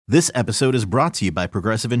This episode is brought to you by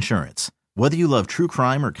Progressive Insurance. Whether you love true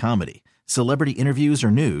crime or comedy, celebrity interviews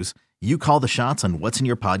or news, you call the shots on what's in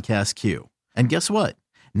your podcast queue. And guess what?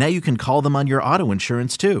 Now you can call them on your auto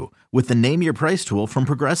insurance too with the Name Your Price tool from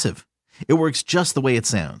Progressive. It works just the way it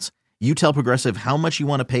sounds. You tell Progressive how much you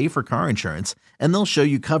want to pay for car insurance, and they'll show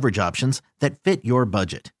you coverage options that fit your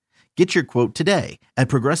budget. Get your quote today at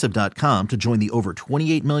Progressive.com to join the over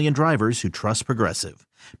 28 million drivers who trust Progressive.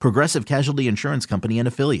 Progressive Casualty Insurance Company and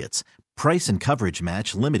Affiliates. Price and coverage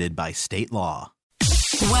match limited by state law.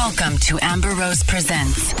 Welcome to Amber Rose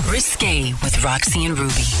Presents Risque with Roxy and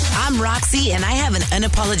Ruby. I'm Roxy, and I have an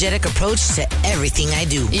unapologetic approach to everything I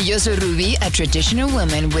do. Y yo soy Ruby, a traditional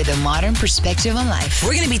woman with a modern perspective on life.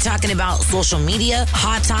 We're going to be talking about social media,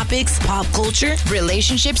 hot topics, pop culture,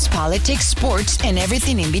 relationships, politics, sports, and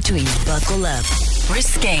everything in between. Buckle up.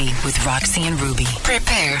 Risque with Roxy and Ruby.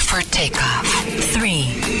 Prepare for takeoff. 3,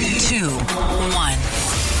 2, 1.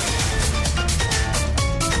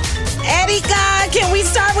 Erika, can we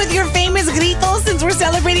start with your famous gritos since we're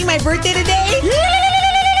celebrating my birthday today?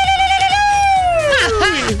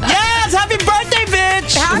 Yes! Happy birthday,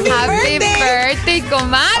 bitch! Happy birthday, comadre!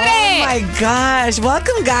 Oh my gosh.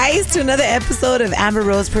 Welcome, guys, to another episode of Amber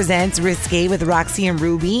Rose Presents Risque with Roxy and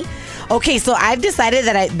Ruby. Okay, so I've decided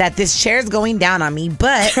that this chair is going down on me,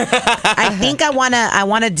 but I think I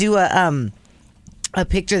wanna do a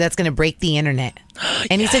picture that's gonna break the internet.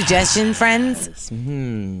 Any suggestion, friends?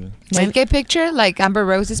 Like a picture? Like Amber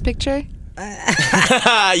Rose's picture?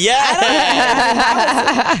 Yeah.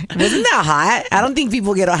 Wasn't that hot? I don't think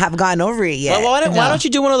people have gotten over it yet. Well, why don't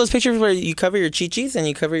you do one of those pictures where you cover your chichis and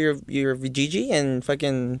you cover your vijiji and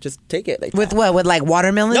fucking just take it? Like With what? With like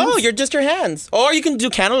watermelons? No, you're just your hands. Or you can do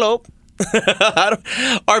cantaloupe.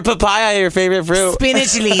 Or papaya, your favorite fruit.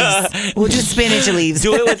 Spinach leaves. We'll do spinach leaves.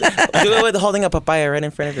 Do it with holding a papaya right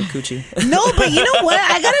in front of your coochie. No, but you know what?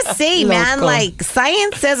 I gotta say, man, like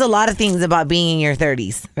science says a lot of things about being in your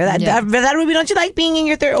 30s. ¿Verdad, Ruby? Don't you like being in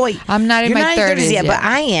your 30s? Oh, wait, I'm not in my 30s yet, but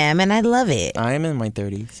I am, and I love it. I am in my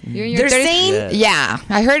 30s. You're in your 30s? Saying, yeah,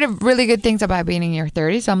 I heard really good things about being in your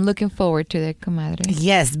 30s. So I'm looking forward to that, comadre.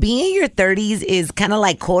 Yes, being in your 30s is kind of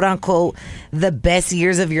like quote unquote the best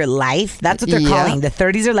years of your life. That's what they're calling. The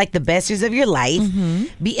 30s are like the best years of your life.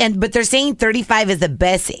 But they're saying 35 is the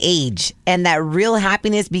best age, and that real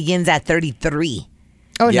happiness begins at 33.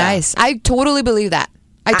 Oh, yeah. Nice. I totally believe that.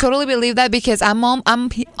 I totally believe that because I'm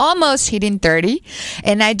almost hitting 30,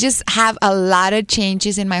 and I just have a lot of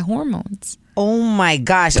changes in my hormones. Oh my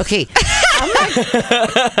gosh. Okay.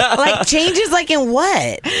 Like changes like in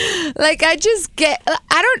what? Like I'm just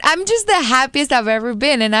the happiest I've ever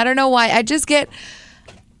been, and I don't know why. I just get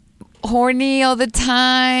horny all the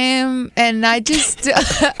time, and I just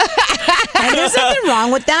and there's nothing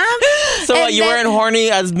wrong with that. So you weren't horny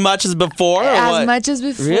as much as before, or as what? much as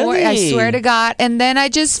before. Really? I swear to God. And then I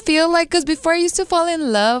just feel like, because before I used to fall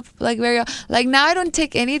in love like now I don't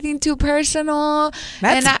take anything too personal.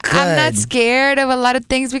 That's and good. I'm not scared of a lot of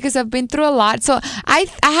things because I've been through a lot. So I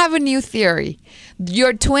have a new theory.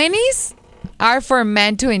 Your 20s are for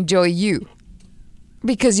men to enjoy you,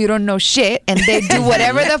 because you don't know shit, and they do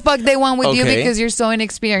whatever the fuck they want with you because you're so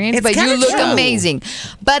inexperienced, but you look amazing.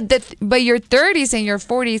 But your 30s and your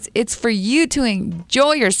 40s, it's for you to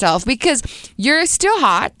enjoy yourself, because you're still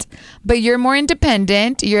hot, but you're more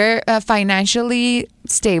independent. You're financially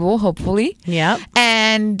stable, hopefully. Yeah.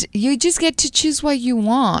 And you just get to choose what you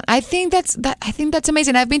want. I think that's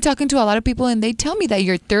amazing. I've been talking to a lot of people, and they tell me that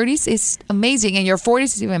your 30s is amazing and your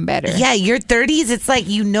 40s is even better. Yeah, your 30s, it's like,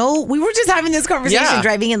 we were just having this conversation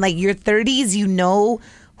driving in, like your 30s,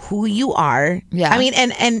 who you are. Yeah. I mean,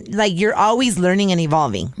 and like you're always learning and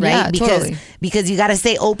evolving, right? Yeah, because you got to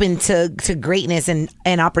stay open to greatness and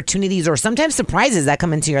opportunities, or sometimes surprises that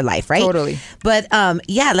come into your life, right? Totally. But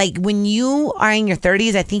like when you are in your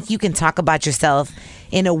 30s, I think you can talk about yourself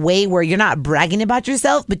in a way where you're not bragging about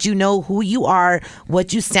yourself, but you know who you are,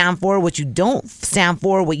 what you stand for, what you don't stand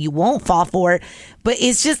for, what you won't fall for. But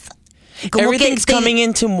it's just everything's coming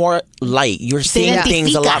into more light. You're seeing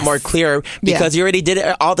things a lot more clear because you already did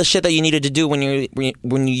all the shit that you needed to do when you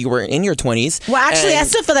were in your 20s. Well, actually, I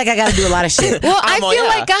still feel like I got to do a lot of shit. Well, I feel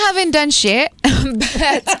like I haven't done shit,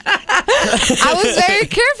 but I was very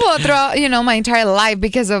careful throughout, my entire life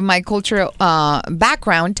because of my cultural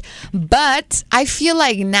background. But I feel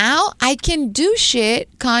like now I can do shit,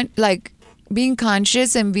 being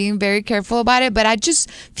conscious and being very careful about it, but I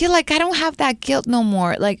just feel like I don't have that guilt no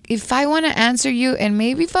more. Like, if I want to answer you, and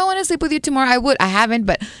maybe if I want to sleep with you tomorrow, I would. I haven't,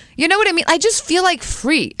 but you know what I mean? I just feel like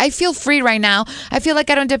free. I feel free right now. I feel like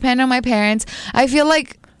I don't depend on my parents. I feel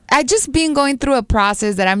like I just been going through a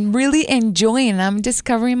process that I'm really enjoying. I'm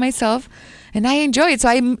discovering myself. and I enjoy it. So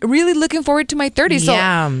I'm really looking forward to my 30s. So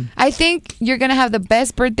I think you're going to have the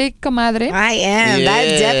best birthday, comadre. I am.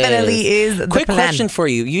 Yes. That definitely is the Quick plan. question for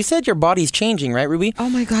you. You said your body's changing, right, Ruby? Oh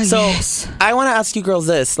my God, so yes. I want to ask you girls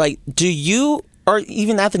this. Like, do you, or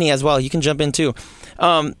even Anthony as well, you can jump in too.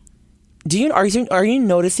 Are you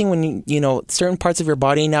noticing when you know certain parts of your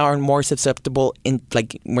body now are more susceptible in,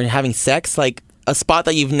 like, when you're having sex, like a spot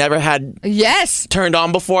that you've never had turned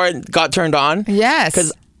on before got turned on? Yes.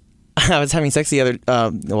 Because I was having sex the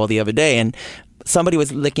other day, and somebody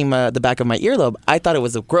was licking the back of my earlobe. I thought it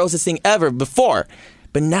was the grossest thing ever before.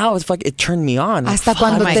 But now it's like it turned me on. Hasta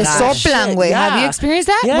cuando te soplan, güey. Yeah. Have you experienced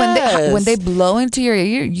that? Yes. When they blow into your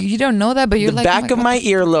ear, you don't know that, but you're the like... back of my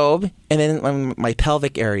earlobe, and then my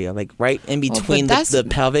pelvic area, like right in between the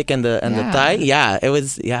pelvic and the thigh. Yeah,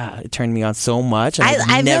 it turned me on so much.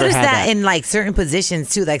 I've noticed that in like certain positions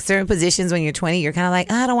too. Like certain positions when you're 20, you're kind of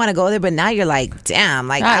like, I don't want to go there, but now you're like, damn,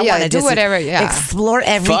 like I want to do just whatever, explore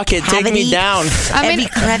every Fuck it, cavity, take me down. Every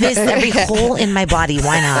crevice, every hole in my body.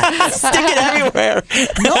 Why not? Stick it everywhere.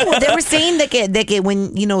 No, they were saying that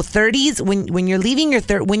when 30s, when you're leaving your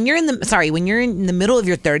when you're in the middle of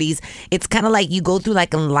your 30s, it's kind of like you go through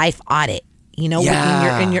like a life audit. You know, when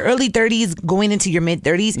you're in your early 30s, going into your mid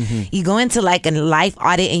 30s, you go into like a life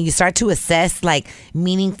audit and you start to assess like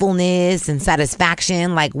meaningfulness and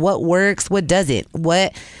satisfaction, like what works, what doesn't,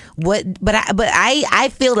 but I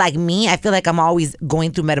feel like I feel like I'm always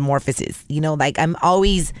going through metamorphosis. You know, like I'm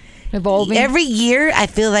always evolving. Every year, I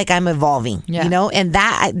feel like I'm evolving. Yeah. You know, and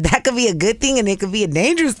that could be a good thing and it could be a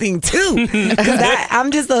dangerous thing too, because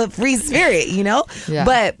I'm just a free spirit. You know,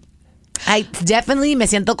 but. I definitely me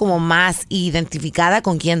siento como más identificada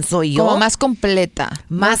con quién soy yo. Como más completa.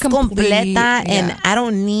 Más completa, and I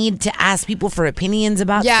don't need to ask people for opinions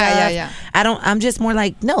about stuff. Yeah. I'm just more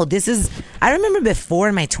like, no, this is, I remember before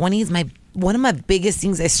in my 20s, one of my biggest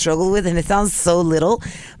things I struggled with, and it sounds so little,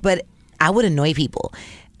 but I would annoy people.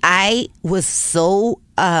 I was so,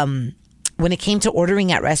 when it came to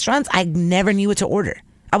ordering at restaurants, I never knew what to order.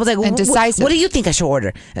 I was like, what do you think I should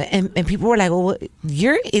order? And people were like, well, what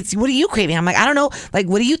are you craving? I'm like, I don't know. Like,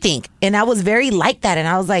 what do you think? And I was very like that. And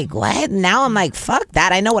I was like, what? Now I'm like, fuck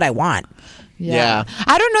that. I know what I want. Yeah.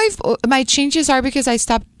 I don't know if my changes are because I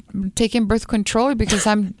stopped taking birth control because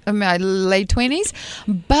I'm in my late 20s,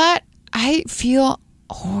 but I feel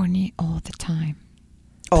horny all the time.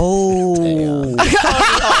 Oh, horny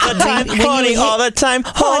all the time,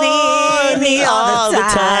 horny all the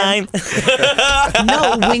time.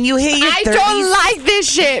 No, when you hit your 30s. I don't like this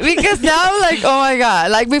shit because now I'm like, oh my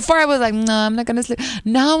God. Like before I was like, no, I'm not gonna sleep.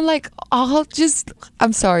 Now I'm like,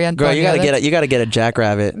 I'm sorry, Antonio. Girl, you gotta get a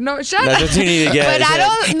jackrabbit. No, shut up. That's what you need to get. But I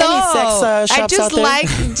don't know. Any sex shops out there?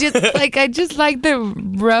 I just like the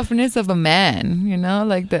roughness of a man. You know,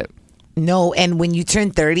 like the. No, and when you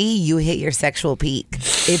turn 30, you hit your sexual peak.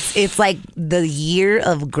 It's like the year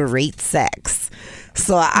of great sex.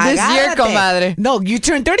 So this year, comadre. No, you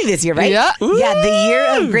turned 30 this year, right? Yeah. Yeah, the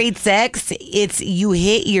year of great sex, you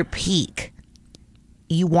hit your peak.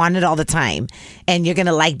 You want it all the time. And you're going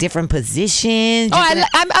to like different positions.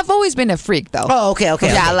 I've always been a freak, though. Oh, okay.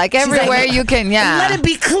 Yeah, like everywhere you can, Let it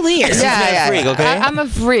be clear. Yeah. Freak, okay? I'm a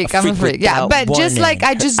freak. Yeah, but just like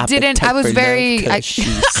I just didn't. I was very.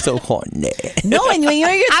 She's so horny. No, and when you're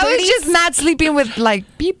in your 30s, I was just not sleeping with like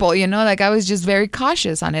people, you know. Like I was just very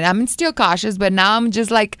cautious on it. I'm still cautious, but now I'm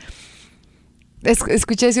just like.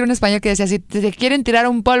 Escuché decir un español que decía, si te quieren tirar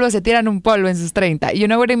un polvo, se tiran un polvo en sus 30. You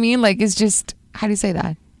know what I mean? Like it's just. How do you say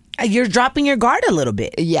that? You're dropping your guard a little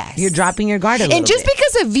bit. Yes. You're dropping your guard a little bit. And just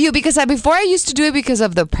because of you, because before I used to do it because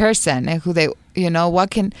of the person and who they, you know,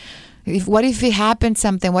 what if it happened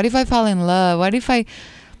something? What if I fall in love? What if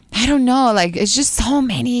I don't know, like it's just so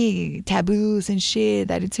many taboos and shit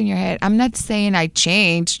that it's in your head. I'm not saying I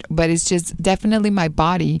changed, but it's just definitely my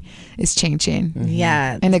body is changing.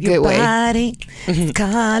 Yeah. In a good way. Your body is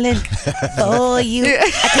calling for you.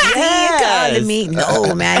 I can see you calling me.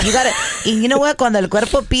 No, man. You know what? Cuando el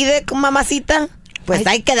cuerpo pide, mamacita, pues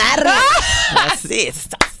hay que darle.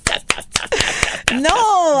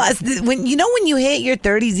 No, when you hit your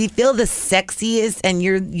 30s, you feel the sexiest, and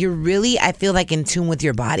you're really, I feel like, in tune with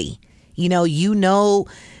your body. You know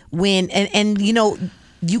when and you know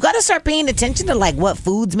you got to start paying attention to like what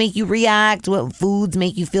foods make you react, what foods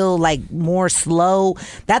make you feel like more slow.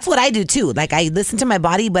 That's what I do too. Like I listen to my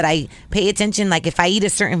body, but I pay attention. Like if I eat a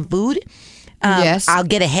certain food, I'll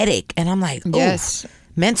get a headache, and I'm like, yes.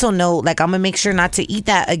 Mental note, like I'm gonna make sure not to eat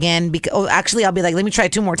that again because actually I'll be like, let me try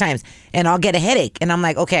 2 more times and I'll get a headache, and I'm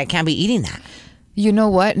like, okay, I can't be eating that. You know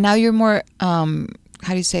what? Now you're more how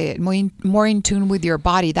do you say it? More in tune with your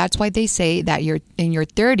body. That's why they say that you're in your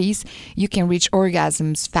 30s, you can reach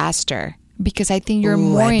orgasms faster because I think you're Ooh,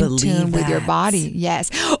 more I in believe tune with your that. body. Yes.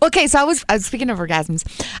 Okay, so I was speaking of orgasms.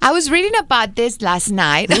 I was reading about this last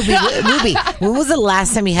night Ruby, when was the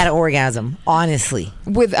last time you had an orgasm? Honestly.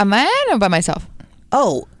 with a man or by myself.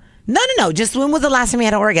 Oh, no. Just when was the last time you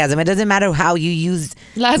had an orgasm? It doesn't matter how you used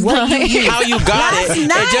Last what night. you used. How you got Last it.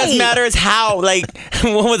 night. It just matters how. Like,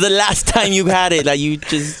 when was the last time you had it? Like, you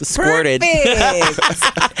just squirted.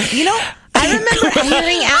 Perfect. You know, I remember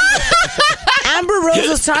hearing Amber Rose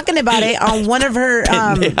was talking about it on one of her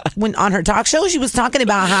when on her talk show. She was talking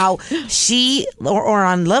about how she or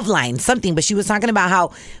on Loveline something, but she was talking about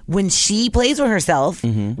how when she plays with herself,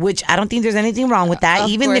 which I don't think there's anything wrong with that, Of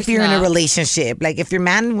even course if you're in a not. relationship. Like if your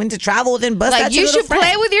man went to travel, then bust Like out you your little should play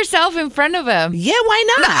friend. with yourself in front of him. Yeah, why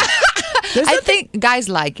not? There's I nothing- think guys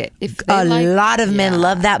like it. If they a like, lot of men yeah.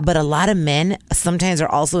 love that, but a lot of men sometimes are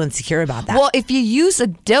also insecure about that. Well, if you use a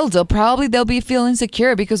dildo, probably they'll be feeling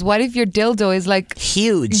insecure because what if your dildo is like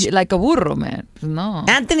Huge. like a burro, man? No.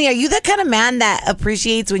 Anthony, are you that kind of man that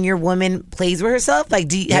appreciates when your woman plays with herself?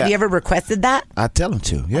 Like, have Yeah. you ever requested that? I tell him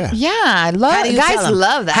to. Yeah. Yeah, I love How do you guys tell 'em?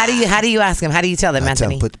 love that. How do you ask him? How do you tell them, I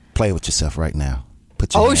tell Anthony? him play with yourself right now.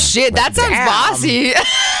 Put your Oh hand shit, right that sounds there. bossy.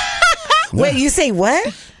 Wait, you say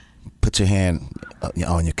what? Put your hand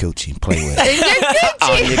on your coochie. Play with it.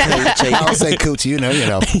 Oh, you couldn't I don't say coochie. You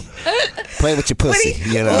know. Play with your pussy.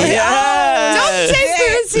 You know. Don't say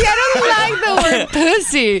pussy. I don't like the word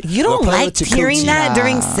pussy. You don't Well, play like with your hearing coochie. that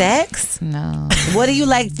during sex? No. What do you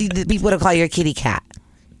like the people to call your kitty cat?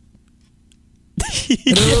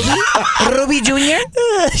 Ruby Jr.?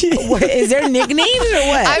 Is there nicknames or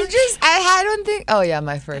what? I don't think. Oh yeah,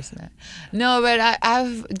 my first name. No, but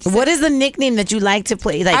I've. What is the nickname that you like to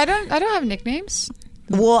play? Like, I don't have nicknames.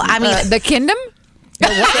 well, I mean, The kingdom.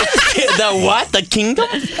 The what? The kingdom?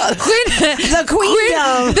 Queen. the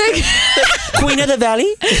queendom. Queen of the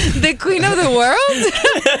Valley? The queen of the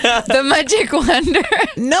world. The magic wonder.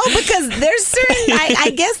 No, because there's certain.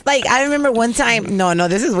 I guess like I remember one time. No,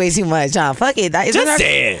 this is way too much. Fuck it. That isn't Just our-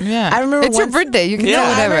 say it. Yeah, I remember it's your once- birthday. You can No, do I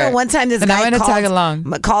whatever. remember one time this and guy I'm gonna tag along.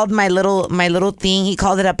 called my little thing. He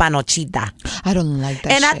called it a panochita, I don't like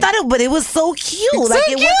that. and I shit. thought but it was so cute. It's like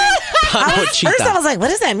so it cute. wasn't. First, I was like, "What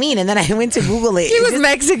does that mean?" And then I went to Google it. He was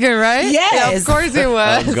Mexican, right? Yes. Yeah, of course he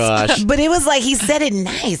was. Oh, gosh. But it was like he said it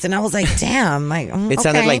nice, and I was like, "Damn!" Like It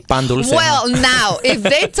sounded okay. like pan dulce. Well, now if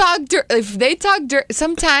they talk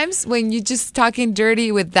sometimes when you're just talking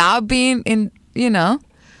dirty without being in,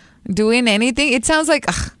 doing anything, it sounds like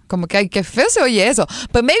como que que feo se oye eso.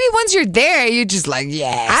 But maybe once you're there, you're just like,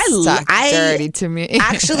 yes, talk dirty to me.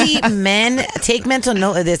 Actually, men take mental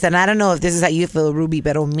note of this, and I don't know if this is how you feel, Ruby,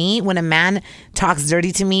 but me, when a man talks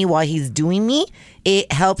dirty to me while he's doing me,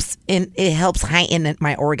 it helps heighten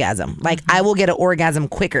my orgasm. Like I will get an orgasm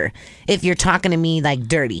quicker if you're talking to me like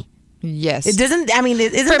dirty. Yes. It doesn't. I mean,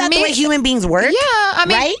 isn't For that me- the way human beings work? Yeah, I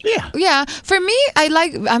mean, right? Yeah. For me,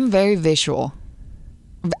 I'm very visual.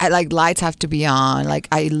 I like lights have to be on. Like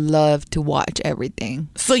I love to watch everything.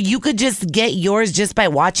 So you could just get yours just by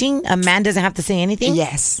watching. A man doesn't have to say anything.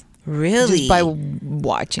 Yes. Really? Just by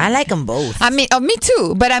watching. I like them both. I mean, me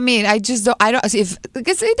too. But I mean, I just don't. I don't.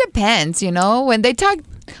 Because it depends,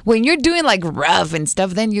 when you're doing like rough and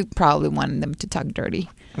stuff, then you probably want them to talk dirty.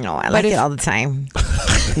 No, I like it all the time.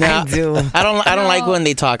 No, I do. I don't like when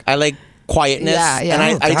they talk. I like quietness. Yeah, yeah.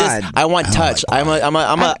 And Oh, God. I want touch.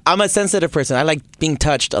 like I'm a sensitive person. I like being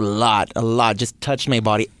touched a lot. Just touch my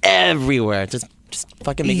body everywhere. Just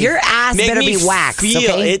fucking make Your me, ass make better me be waxed,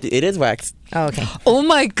 feel okay? it is waxed. Oh, okay. Oh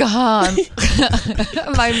my God.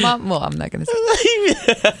 My mom. Well, I'm not gonna say.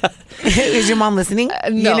 Is your mom listening? No.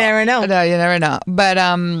 You never know. No, you never know. But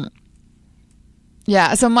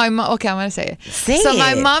yeah. So my mom. Okay, I'm gonna say it. Say so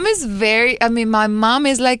my it. mom is my mom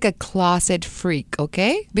is like a closet freak.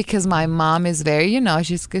 Okay, because my mom is very,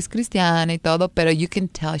 she's Cristiana y todo, pero you can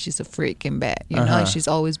tell she's a freak in bed. And she's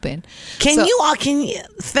always been. Can you,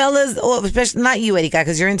 fellas, or especially not you, Erika,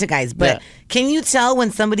 because you're into guys, but Yeah. can you tell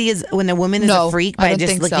when a woman is No, a freak I by don't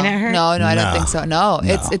just think looking so. at her? No, I don't No. think so. No,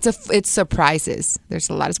 it's surprises. There's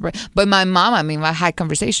a lot of surprises. But my mom, I had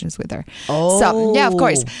conversations with her. So yeah, of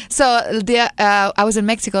course. So I was in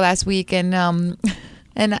Mexico last week, and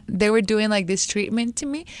they were doing like this treatment to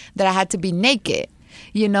me that I had to be naked,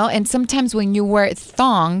 And sometimes when you wear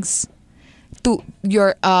thongs,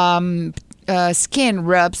 your skin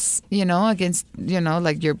rubs, against,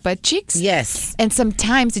 like your butt cheeks. Yes. And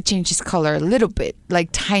sometimes it changes color a little bit, like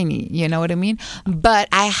tiny, you know what I mean? But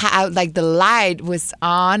I had, like, the light was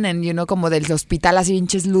on, and, como del hospital, así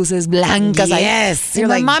pinches luces blancas. Yes. And You're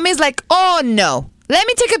my like- mom is like, oh, no. Let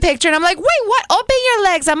me take a picture. And I'm like, wait, what? Open your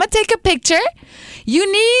legs. I'm going to take a picture.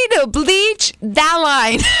 you need to bleach that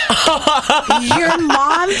line. Your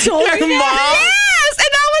mom told Your you that? mom? Yes,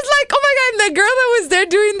 and I was like, oh my god! And the girl that was there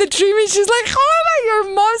doing the treatment, she's like, oh my,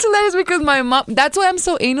 your mom's hilarious because my mom. That's why I'm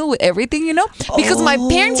so anal with everything, because my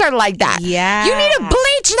parents are like that. Yeah. You need to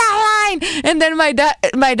bleach that line. And then my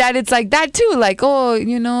dad, it's like that too. Like, oh,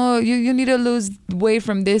 you need to lose weight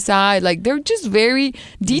from this side. Like they're just very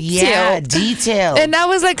detailed. Yeah, detailed. And I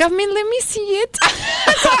was like, let me see it.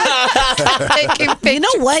 Taking pictures. You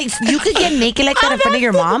know what? You could get naked like that in front of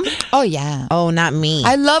your mom. Oh yeah. Oh, not me.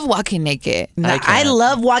 I love walking naked. No, I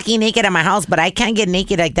love walking naked at my house, but I can't get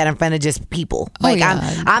naked like that in front of just people. Like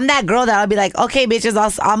yeah. I'm that girl that I'll be like, okay,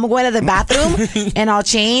 bitches, I'm going to the bathroom and I'll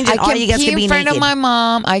change, and I all can you guys pee can be in front naked. of my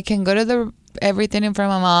mom. I can go to everything in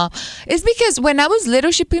front of my mom. It's because when I was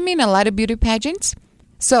little, she put me in a lot of beauty pageants.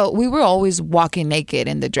 So we were always walking naked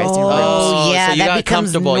in the dressing room. Oh, yeah, so you that got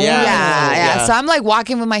becomes comfortable. normal. Yeah. So I'm like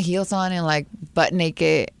walking with my heels on and like butt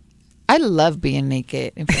naked. I love being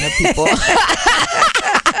naked in front of people.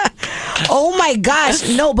 Oh my gosh,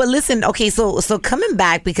 no, but listen, okay, so coming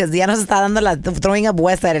back, because ya nos está dando throwing up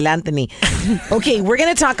West Side, el Anthony. Okay, we're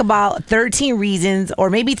going to talk about 13 reasons,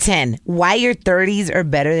 or maybe 10, why your 30s are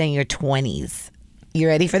better than your 20s. You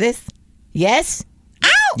ready for this? Yes? Ow!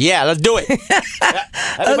 Yeah, let's do it.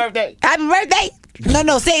 Happy birthday. Happy birthday!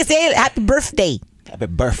 No, say it, happy birthday. Happy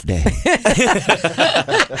birthday.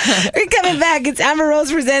 We're coming back. It's Amber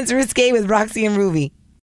Rose Presents Risque with Roxy and Ruby.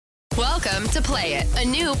 Welcome to Play It, a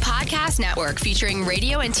new podcast network featuring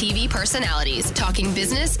radio and TV personalities talking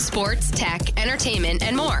business, sports, tech, entertainment,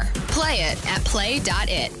 and more. Play it at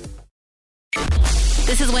play.it.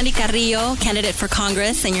 This is Wendy Carrillo, candidate for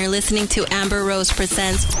Congress, and you're listening to Amber Rose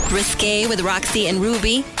Presents Risque with Roxy and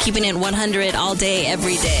Ruby, keeping it 100 all day,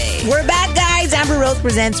 every day. We're back, guys. Amber Rose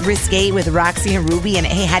Presents Risque with Roxy and Ruby. And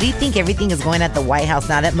hey, how do you think everything is going at the White House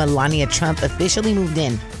now that Melania Trump officially moved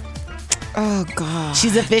in? Oh, God.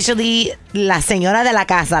 She's officially la señora de la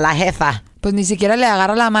casa, la jefa. Pues ni siquiera le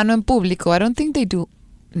agarra la mano en público. I don't think they do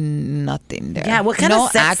nothing there. Yeah, what kind of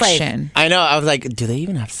sex life? action. I know. I was like, do they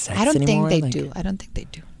even have sex I don't anymore? think they Like, do. I don't think they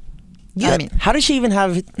do. I mean, how does she even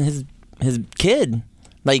have his kid?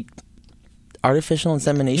 Like artificial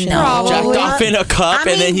insemination? No. Jacked off in a cup, I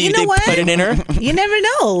mean, and then you know they what? put it in her. You never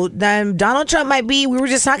know. Donald Trump might be, we were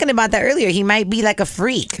just talking about that earlier, he might be like a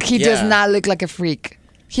freak. He does Yeah. not look like a freak.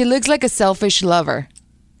 He looks like a selfish lover.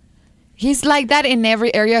 He's like that in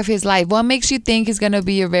every area of his life. What makes you think he's going to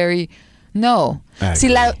be a very... No. I See,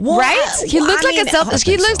 agree. like, Well, right? He well, looks I like mean, a selfish...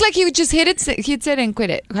 He think looks so. like he would just hit it and quit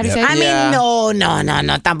it. How do you say it? I mean, Yeah. no,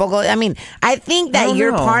 tampoco. I mean, I think that don't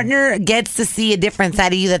your know. partner gets to see a different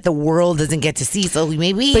side of you that the world doesn't get to see. So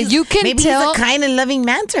maybe, But you can maybe tell- he's a kind and loving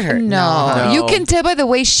man to her. No. You No. can tell by the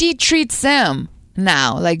way she treats him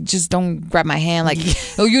now. Like, just don't grab my hand. Like,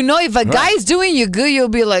 oh, if a guy's doing you good, you'll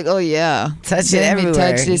be like, oh, yeah. Touch it Let me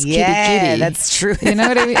everywhere. touch this yeah, kitty. that's true. You know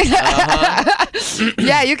what I mean?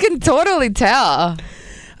 Yeah, you can totally tell.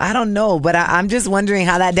 I don't know, but I'm just wondering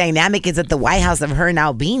how that dynamic is at the White House of her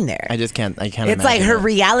now being there. I can't. It's like her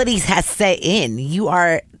reality has set in. You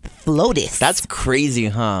are FLOTUS. That's crazy,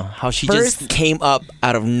 huh? How she First- just came up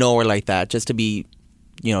out of nowhere like that, just to be,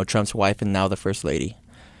 Trump's wife and now the first lady.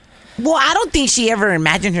 well, I don't think she ever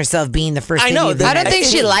imagined herself being the first I lady know of the that- I don't think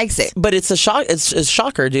she think- likes it. But it's a shock. It's a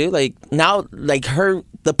shocker, dude. Like now, like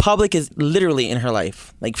the public is literally in her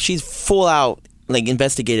life. Like she's full out, like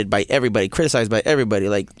investigated by everybody, criticized by everybody,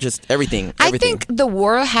 like just everything. I think the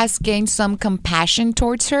world has gained some compassion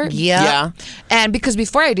towards her. Yeah. And because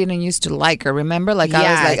before I didn't used to like her, remember? Like I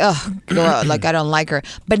Yeah. was like, oh, girl, like I don't like her.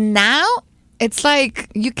 But now it's like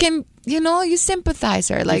you can, you sympathize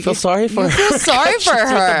her. Like feel sorry for you her. feel sorry for She's with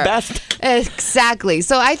her. the best. Exactly.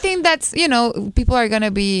 So I think that's people are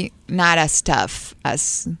gonna be not as tough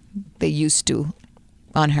as they used to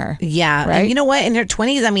on her. Yeah. Right? And you know what? In her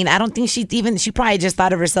 20s, I mean, I don't think she probably just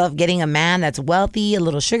thought of herself getting a man that's wealthy, a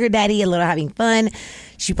little sugar daddy, a little having fun.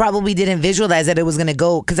 She probably didn't visualize that it was going to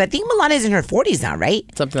go. Because I think Melania's in her 40s now, right?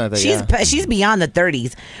 Something like that, She's beyond the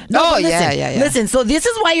 30s. Oh, but yeah. Listen, so this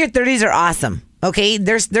is why your 30s are awesome. Okay?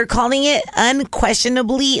 They're calling it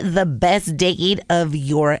unquestionably the best decade of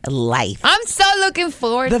your life. I'm so looking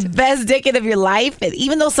forward The best decade of your life. And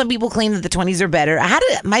even though some people claim that the 20s are better,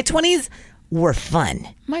 my 20s were fun.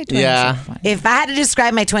 my 20s Yeah. are fun. If I had to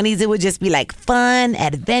describe my 20s, it would just be like fun,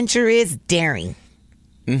 adventurous, daring.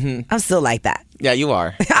 Mm-hmm. I'm still like that. Yeah, you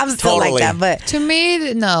are. I'm still Totally. like that. But To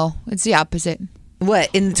me, no, it's the opposite. what,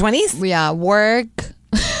 in the 20s? Yeah, work.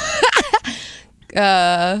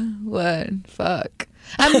 What? Fuck.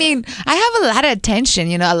 I mean, I have a lot of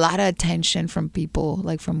attention, a lot of attention from people,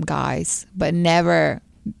 like from guys, but never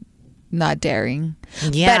not daring.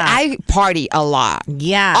 Yeah. But I party a lot.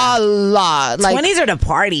 Yeah. A lot. Like 20s are the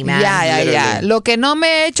party, man. yeah. Lo que no me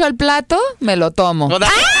echo al plato, me lo tomo. Well,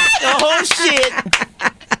 oh shit!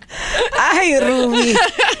 Ay, Ruby.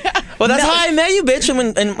 Well, that's how I met you, bitch.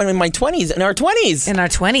 In my 20s, in our 20s. In our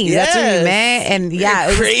 20s. That's when we met. And yeah, it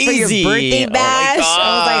was for Crazy. your birthday bash. Oh my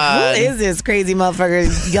I was like, who God. is this crazy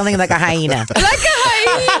motherfucker yelling like a hyena? Like a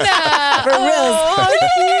hyena. For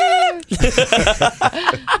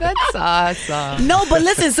That's awesome. No, but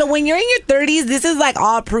listen, so when you're in your 30s, this is like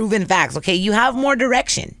all proven facts, okay? You have more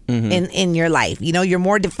direction in your life. You know, you're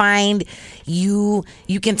more defined. You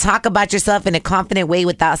can talk about yourself in a confident way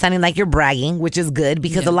without sounding like you're bragging, which is good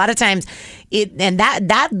because a lot of times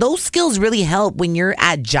those skills really help when you're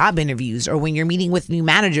at job interviews or when you're meeting with new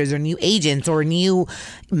managers or new agents or new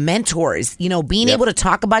mentors. You know, being able to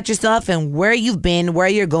talk about yourself and where you've been, where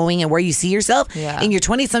you're going, and where you see yourself. Yeah. In your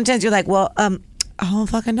 20s, sometimes you're like, well, I don't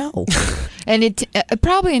fucking know. And it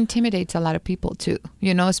probably intimidates a lot of people too,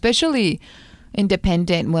 you know, especially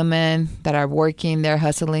independent women that are working, they're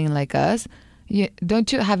hustling like us.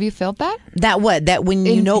 Have you felt that? That what? That when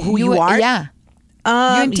you know who you are? Yeah.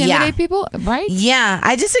 You intimidate people, right? Yeah,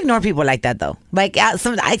 I just ignore people like that though. Like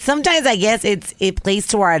sometimes I guess it plays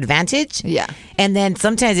to our advantage. Yeah. And then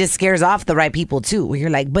sometimes it scares off the right people too. Where you're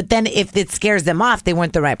like, but then if it scares them off, they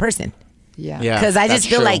weren't the right person. Yeah. Because I just that's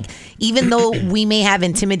feel true. like even though we may have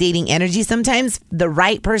intimidating energy sometimes, the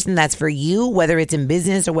right person that's for you, whether it's in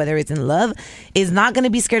business or whether it's in love, is not going to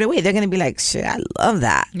be scared away. They're going to be like, shit, I love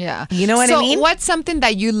that. Yeah. You know what I mean? So what's something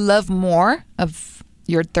that you love more of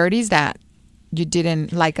your 30s that you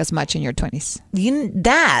didn't like as much in your 20s?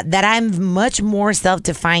 That I'm much more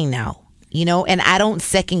self-defined now, you know, and I don't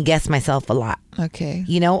second guess myself a lot. Okay.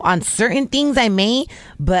 You know, on certain things I may,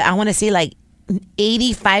 but I want to say like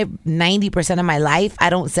 85-90% of my life, I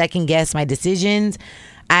don't second guess my decisions.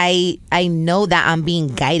 I know that I'm being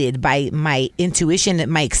guided by my intuition and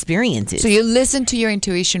my experiences. So you listen to your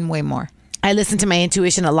intuition way more. I listen to my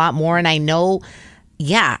intuition a lot more, and I know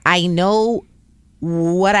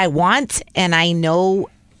what I want, and I know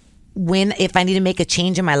if I need to make a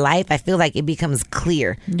change in my life. I feel like it becomes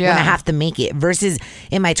clear when Yeah. I have to make it. Versus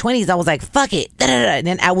in my 20s, I was like, fuck it. And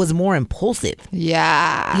then I was more impulsive.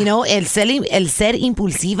 Yeah. You know, el ser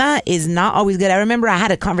impulsiva is not always good. I remember I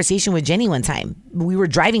had a conversation with Jenny one time. We were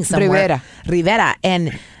driving somewhere. Rivera.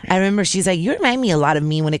 And I remember she's like, you remind me a lot of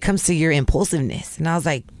me when it comes to your impulsiveness. And I was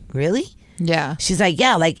like, really? Yeah. She's like,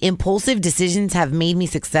 yeah, like impulsive decisions have made me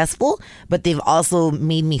successful, but they've also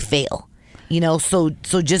made me fail. You know, so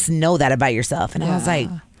just know that about yourself. And I was like,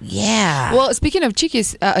 yeah. Well, speaking of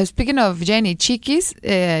Chiquis, speaking of Jenny, Chiquis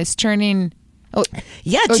is turning. Oh,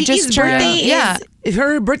 yeah, oh, Chiqui's just turned- birthday yeah.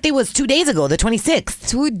 her birthday was 2 days ago, the 26th.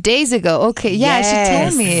 2 days ago. Okay. Yeah, she Yes.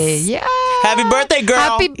 told me. Yeah. Happy birthday, girl.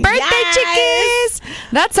 Happy birthday, Yes. Chiquis.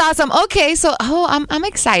 That's awesome. Okay, so I'm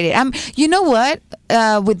excited. You know what?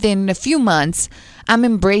 Within a few months, I'm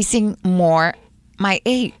embracing more my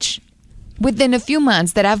age. Within a few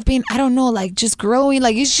months that I've been, I don't know, like just growing.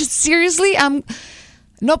 Like it's just seriously,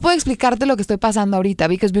 no puedo explicarte lo que estoy pasando ahorita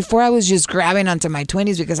because before I was just grabbing onto my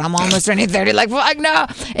 20s because I'm almost turning 30. Like, fuck no.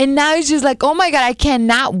 And now it's just like, oh my God, I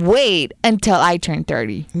cannot wait until I turn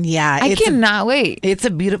 30. Yeah. I cannot wait. It's a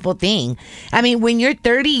beautiful thing. I mean, when you're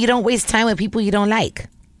 30, you don't waste time with people you don't like.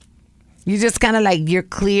 You just kind of like, you're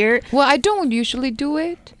clear. Well, I don't usually do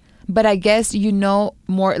it, but I guess you know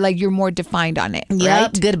more, like you're more defined on it, Yep.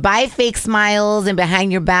 right? Goodbye fake smiles and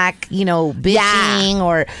behind your back, you know, bitching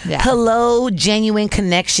or Yeah. hello genuine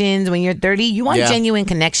connections. When you're 30, you want Yeah. genuine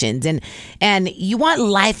connections and you want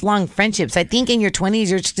lifelong friendships. I think in your 20s,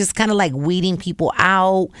 you're just kind of like weeding people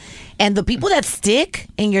out. And the people that stick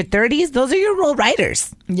in your 30s, those are your road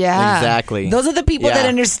riders. Yeah. Exactly. Those are the people Yeah. that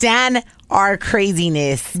understand our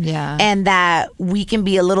craziness. Yeah. And that we can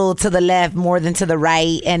be a little to the left more than to the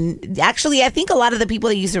right. And actually, I think a lot of the people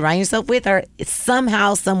that you surround yourself with are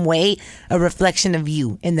somehow, some way, a reflection of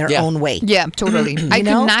you in their Yeah. own way. Yeah, totally. I could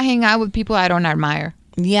know? not hang out with people I don't admire.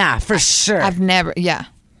 Yeah, for sure. I've never, yeah.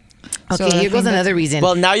 So Okay, I here goes think another reason.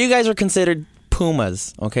 Well, now you guys are considered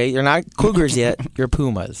pumas, okay? You're not cougars yet. You're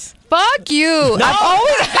pumas. Fuck you. I've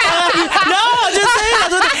always No, I'm just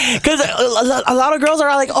saying. Because a lot of girls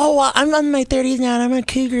are like, oh, well, I'm in my 30s now and I'm a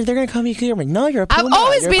cougar. They're going to call me a cougar. I'm like, no, you're a puma. I've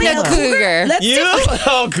always You're been a puma. cougar. Let's You? just-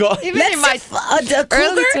 Oh, God. Even let's in my just- a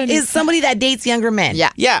early cougar 20s. is somebody that dates younger men. Yeah.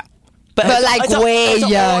 Yeah. But, like, way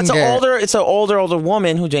younger. It's an older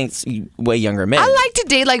woman who dates way younger men. I like to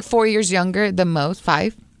date like 4 years younger, the most,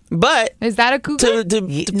 5. But Is that a cougar?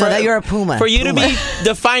 No, that you're a puma. For you to be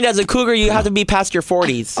defined as a cougar, you have to be past your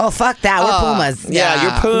 40s. Oh, fuck that. We're pumas. Yeah,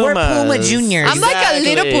 you're pumas. We're puma juniors. I'm like a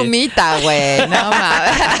little pumita, güey. No,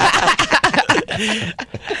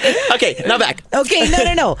 Okay, now back.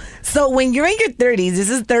 Okay, no. So when you're in your 30s, this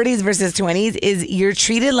is 30s versus 20s, is you're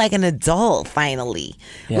treated like an adult finally.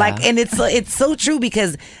 Yeah. Like, and it's so true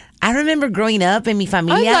because I remember growing up in mi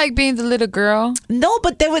familia. I like being the little girl. No,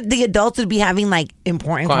 but the adults would be having like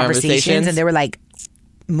important conversations and they were like,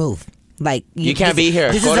 move. Like you can't be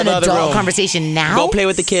here. This Go is to an the other adult room. conversation now. Go play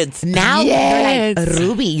with the kids. Now Yes. you're like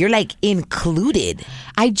Ruby. You're like included.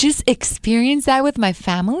 I just experienced that with my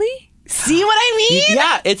family. See what I mean?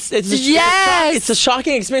 Yeah, it's Yes. it's a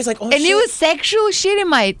shocking experience. Like, oh, And shit. it was sexual shit, and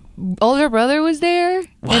my older brother was there.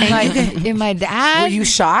 And my dad. Were you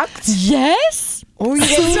shocked? Yes. Or you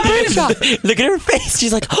Super shocked. Look at her face.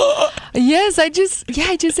 She's like, oh. Yes, I just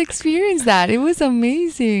experienced that. It was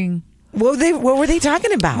amazing. What were they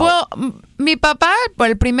talking about? Well, mi papá,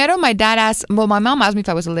 well, primero my dad asked, well, my mom asked me if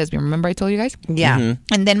I was a lesbian. Remember I told you guys? yeah.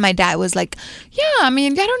 Mm-hmm. And then my dad was like, yeah, I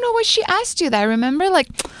mean, I don't know what she asked you that. Remember? Like,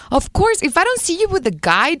 of course, if I don't see you with a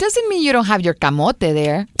guy, doesn't mean you don't have your camote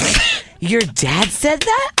there. Your dad said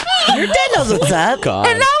that? Your dad knows what's up. God.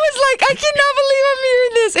 And I was like, I cannot believe I'm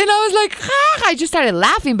hearing this. And I was like, ha. I just started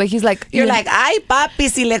laughing, but he's like, You're like, ay, papi,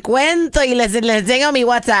 si le cuento y le enseño mi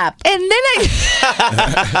WhatsApp.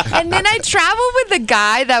 And then I traveled with a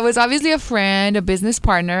guy that was obviously a friend, a business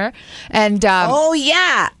partner, and Oh,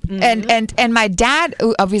 yeah. and my dad,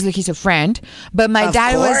 obviously he's a friend, but my Of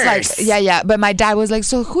dad was course. like, yeah, but my dad was like,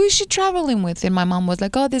 so who is she traveling with? And my mom was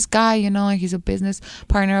like, oh, this guy, you know, he's a business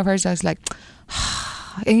partner of hers. I was like,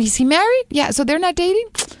 and is he married? Yeah, so they're not dating.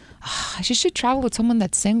 She should travel with someone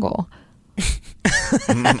that's single.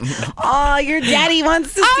 Oh, your daddy wants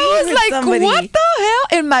to see you I was with like, somebody. what the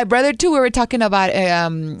hell? And my brother too, we were talking about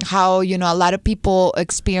how, you know, a lot of people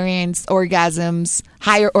experience orgasms,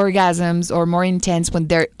 higher orgasms or more intense when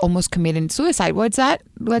they're almost committing suicide. What's that?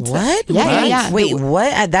 What? Yeah, yeah. Wait,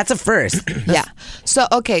 what? That's a first. Yeah. So,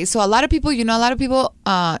 okay. So a lot of people, you know, a lot of people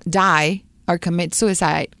die or commit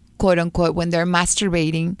suicide, quote unquote, when they're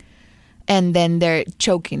masturbating and then they're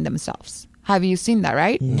choking themselves. Have you seen that,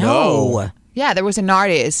 right? No. Yeah, there was an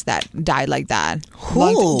artist that died like that.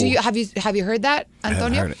 Who? Have you heard that,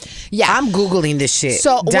 Antonio? heard it. Yeah, I'm Googling this shit.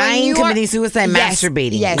 So when dying, you are- committing suicide, Yes,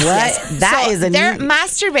 masturbating. Yes, What? yes. That So is a they're new...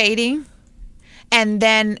 masturbating, and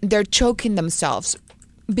then they're choking themselves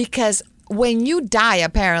because when you die,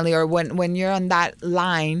 apparently, or when you're on that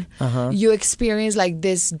line, you experience like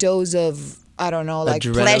this dose of, I don't know, like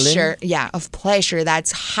Adrenaline? pleasure. Yeah, of pleasure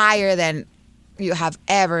that's higher than you have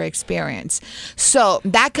ever experienced. So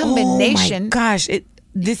that combination. Oh my gosh!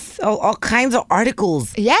 All kinds of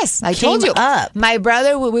articles. Yes, I told came you. up. My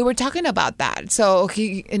brother, we were talking about that. So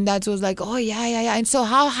that was like, oh yeah. And so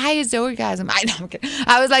how high is the orgasm? I know. I'm kidding.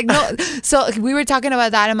 I was like, no. So we were talking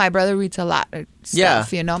about that, and my brother reads a lot of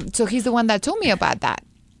stuff, you know. So he's the one that told me about that.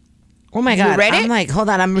 Oh my You god! read I'm it? like, hold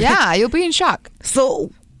on. Yeah, you'll be in shock. So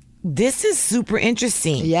this is super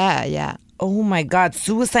interesting. Yeah. Oh my god!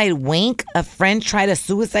 Suicide wank. A friend tried a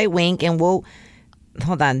suicide wank, and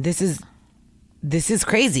hold on. This is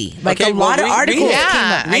crazy. Like Okay, a lot well, of articles read it. came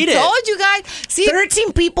Yeah, up. Read I it. told you guys. See,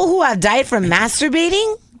 13 people who have died from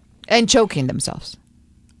masturbating. and choking themselves.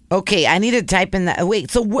 Okay, I need to type in that.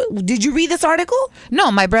 Wait, so did you read this article?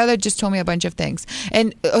 No, my brother just told me a bunch of things.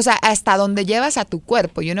 And, o sea, hasta donde llevas a tu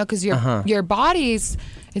cuerpo, you know, because your body is,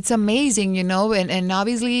 it's amazing, you know, and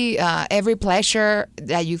obviously every pleasure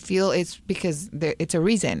that you feel is because it's a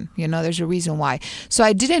reason, you know, there's a reason why. So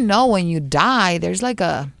I didn't know when you die, there's like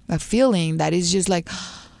a feeling that is just like,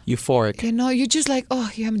 Euphoric. you know, you're just like,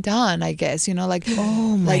 oh, yeah, I'm done, I guess, you know, like,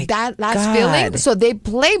 Oh my like that last God. feeling. So they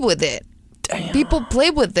play with it. People play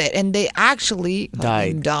with it and they actually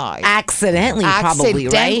Died. die. Accidentally, probably,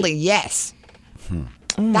 Accidentally, right? yes.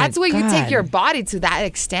 Oh That's my where you take God. your body to that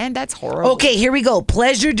extent. That's horrible. Okay, here we go.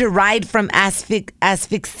 Pleasure derived from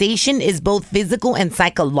asphyxiation is both physical and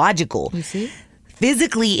psychological. You see?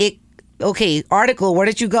 Physically, okay, article, where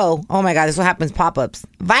did you go? Oh my God, this is what happens, pop-ups.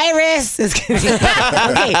 Virus! Just kidding.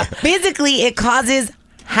 Okay, physically, it causes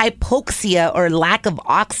hypoxia or lack of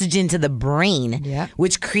oxygen to the brain, Yeah.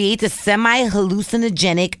 which creates a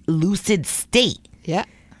semi-hallucinogenic lucid state. Yeah.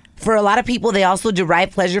 For a lot of people, they also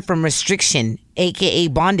derive pleasure from restriction, aka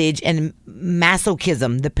bondage, and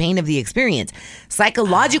masochism, the pain of the experience.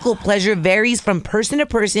 Psychological pleasure varies from person to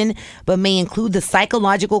person, but may include the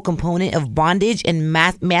psychological component of bondage and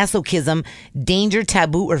masochism, danger,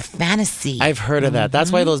 taboo, or fantasy. I've heard of that.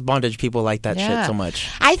 That's why those bondage people like that shit so much.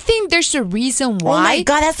 I think there's a reason why. Oh my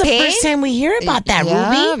God, that's the first time we hear about that,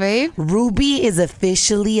 Yeah, Ruby. babe. Ruby is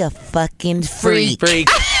officially a fucking freak. Freak.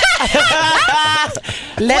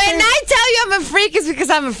 When I tell you I'm a freak, it's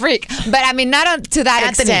because I'm a freak. But I mean, not to that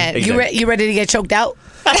extent. You ready to get choked out?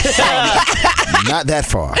 Not that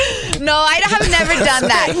far. No, I have never done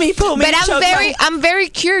that. Pull me, But I'm very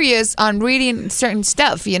curious on reading certain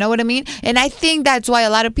stuff. You know what I mean? And I think that's why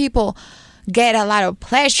a lot of people get a lot of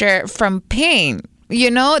pleasure from pain.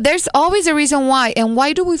 You know, there's always a reason why. And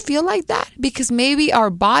why do we feel like that? Because maybe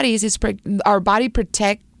our body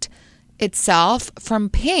protect itself from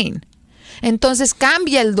pain. Entonces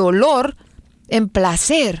cambia el dolor en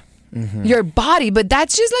placer. Your body, but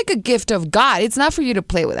that's just like a gift of God. It's not for you to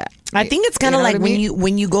play with that. I think it's kind of like what I mean?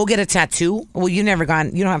 when you go get a tattoo. Well, you don't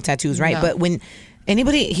have tattoos, right? No. But when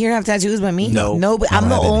anybody here have tattoos but me? No. But I'm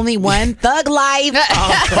the only one. Thug life.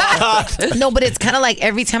 No, but it's kind of like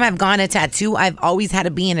every time I've gone a tattoo, I've always had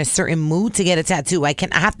to be in a certain mood to get a tattoo. I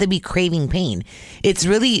have to be craving pain. It's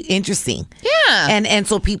really interesting. Yeah. And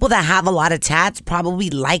so people that have a lot of tats probably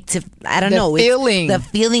like to, I don't know. Feeling. The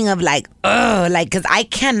feeling of like, like, because I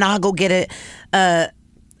cannot go get a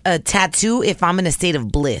tattoo if I'm in a state of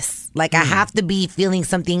bliss. Like I have to be feeling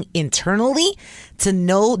something internally to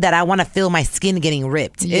know that I want to feel my skin getting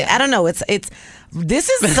ripped. I don't know. This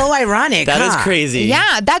is so ironic. That is crazy.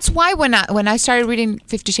 Yeah, that's why when I started reading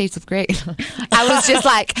 50 Shades of Grey, I was just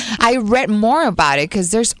like, I read more about it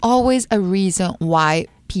because there's always a reason why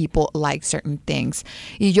people like certain things.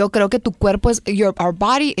 Y yo creo que tu cuerpo our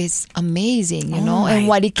body is amazing, you know, and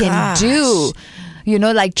what it can do. You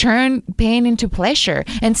know, like turn pain into pleasure.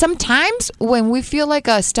 And sometimes when we feel like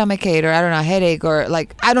a stomachache or I don't know, a headache or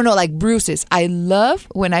like, I don't know, like bruises. I love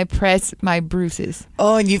when I press my bruises.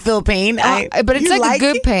 Oh, and you feel pain? But it's like a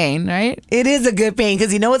good pain, right? It is a good pain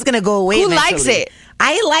because you know it's going to go away. Who eventually. likes it?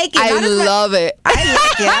 I like it. I love it. I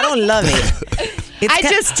like it. I don't love it. I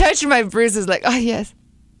just touch my bruises like, oh, yes.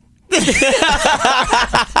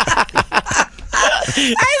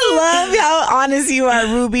 I love how honest you are,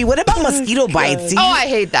 Ruby. What about mosquito bites? I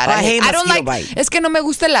hate that. I hate I don't mosquito like. bites. Es que no me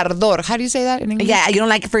gusta el ardor. How do you say that in English? Yeah, you don't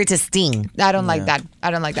like it for it to sting. I don't like that. I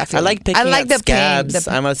don't like that I feeling. like picking like at the scabs.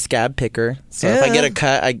 pain. I'm a scab picker. So if I get a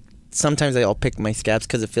cut, sometimes I'll pick my scabs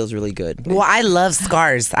because it feels really good. Well, I love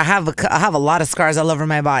scars. I have a lot of scars all over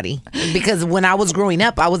my body because when I was growing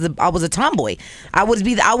up, I was a tomboy. I was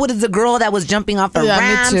the girl that was jumping off the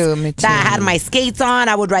ramps. Me too. That had my skates on.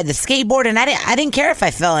 I would ride the skateboard, and I didn't care if I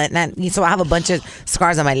fell. So I have a bunch of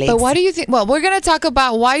scars on my legs. But why do you think? Well, we're gonna talk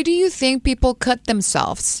about why do you think people cut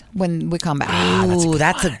themselves when we come back? Ooh,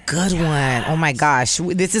 that's a good one. Oh my gosh,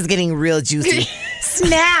 this is getting real juicy.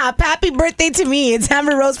 Snap! Happy birthday to me. It's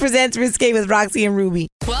Amber Rose presents Risque with Roxy and Ruby.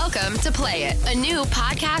 Welcome to Play It, a new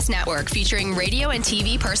podcast network featuring radio and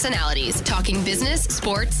TV personalities talking business,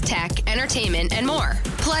 sports, tech, entertainment, and more.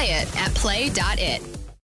 Play it at play.it.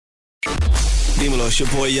 Dímelo, it's your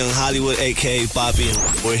boy Young Hollywood, a.k.a. Bobby, and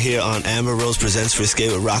we're here on Amber Rose Presents Risque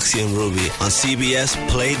with Roxy and Ruby on CBS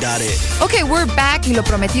Play.it. Okay, we're back. Y lo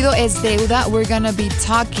prometido es deuda. We're gonna be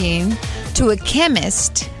talking to a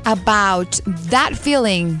chemist about that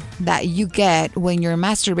feeling that you get when you're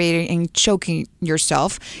masturbating and choking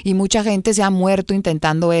yourself. Y mucha gente se ha muerto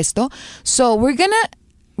intentando esto. So we're gonna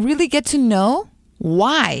really get to know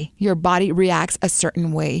why your body reacts a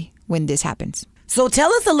certain way when this happens. So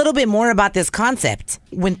tell us a little bit more about this concept.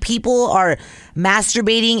 When people are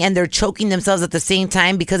masturbating and they're choking themselves at the same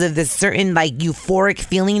time because of this certain like euphoric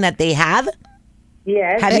feeling that they have.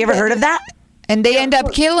 Yes. Have you ever heard of that? And they end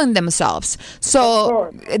up killing themselves.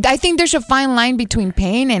 So I think there's a fine line between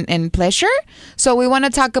pain and pleasure. So we want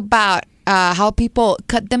to talk about how people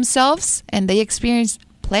cut themselves and they experience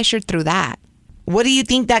pleasure through that. What do you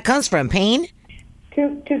think that comes from? Pain?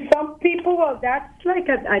 To some people, well, that's like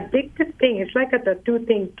an addictive thing. It's like a tattoo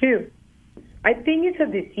thing, too. I think it's a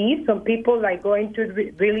disease. Some people like go into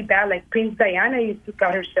it really bad. Like Princess Diana used to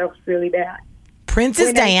cut herself really bad.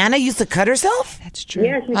 Princess Diana used to cut herself? That's true.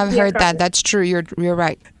 Yeah, I've heard that. That's true. You're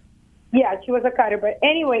right. Yeah, she was a cutter. But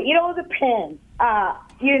anyway, it all depends.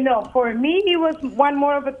 For me, it was one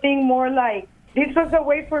more of a thing, more like this was a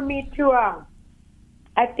way for me to,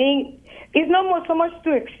 I think, it's not more so much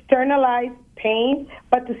to externalize pain,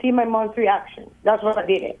 but to see my mom's reaction. That's what I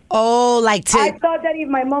did it. Oh, like to... I thought that if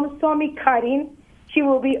my mom saw me cutting, she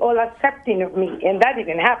will be all accepting of me, and that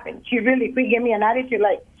didn't happen. She really gave me an attitude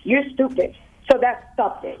like, You're stupid. So that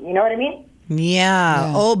stopped it. You know what I mean?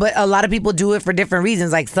 Yeah. Oh, but a lot of people do it for different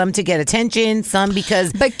reasons. Like some to get attention, some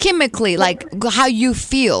because. But chemically, like how you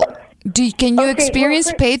feel. Can you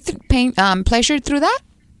experience pain, pleasure through that?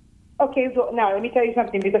 Okay, so now let me tell you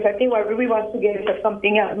something, because I think what Ruby wants to get is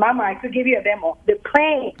something else. Mama, I could give you a demo. The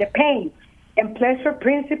pain and pleasure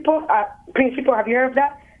principle. Have you heard of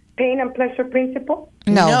that? Pain and pleasure principle?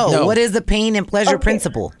 No. What is the pain and pleasure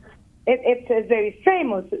principle? It's very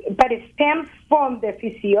famous, but it stems from the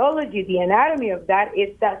physiology, the anatomy of that.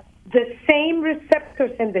 Is that the same receptors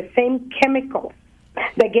and the same chemicals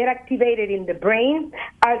that get activated in the brain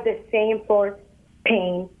are the same for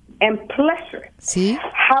pain and pleasure. See?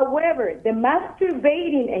 However, the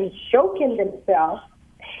masturbating and choking themselves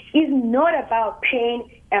is not about pain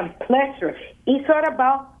and pleasure. It's all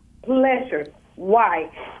about pleasure. Why?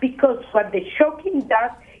 Because what the choking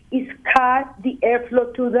does is cut the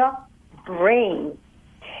airflow to the brain.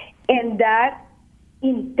 And that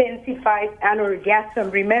intensifies an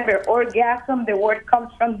orgasm. Remember, orgasm, the word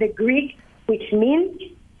comes from the Greek, which means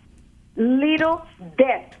little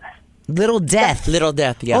death. Little death. Little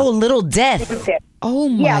death, yeah. Oh, little death. Little death. Oh,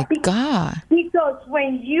 my God. Because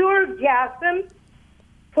when you orgasm,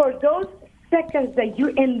 for those seconds that you're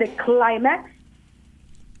in the climax,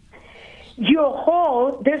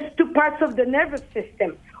 there's two parts of the nervous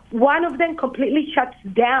system. One of them completely shuts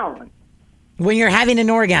down. When you're having an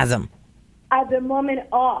orgasm. At the moment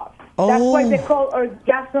of. That's why they call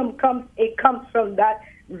orgasm it comes from that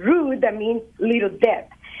root that means little death.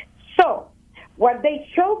 So, what they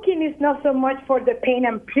choking is not so much for the pain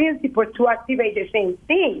and principle to activate the same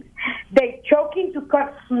things. They choking to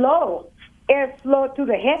cut airflow to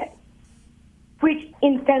the head, which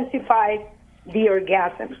intensifies the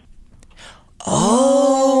orgasm.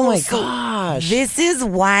 Oh my gosh. This is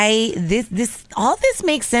why all this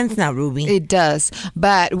makes sense now, Ruby. It does.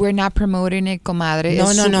 But we're not promoting it, comadre. No,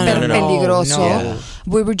 es no, no, súper no, peligroso. no. Yeah.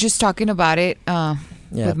 We were just talking about it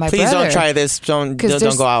with my Please brother. don't try this. Don't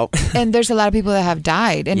go out. And there's a lot of people that have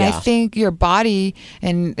died. And I Yeah. think your body,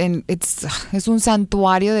 and es un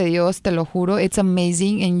santuario de Dios, te lo juro. It's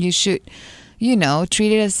amazing, and you should,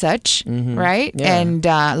 treat it as such, right? Yeah. And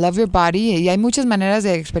love your body. Y hay muchas maneras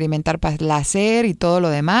de experimentar placer y todo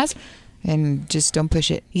lo demás. And just don't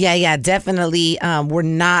push it. Yeah, definitely. We're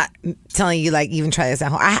not telling you, even try this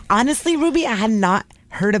at home. Honestly, Ruby, I had not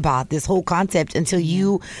heard about this whole concept until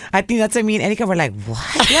I think that's what me and Erika were like,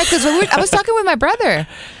 what? Yeah, because I was talking with my brother.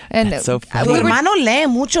 And That's so funny. Tu hermano lee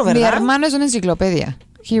mucho, Mi ¿verdad? hermano es una enciclopedia.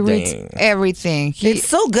 He reads everything. It's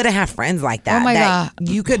so good to have friends like that. Oh my God.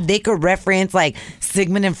 They could reference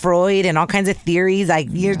Sigmund and Freud and all kinds of theories.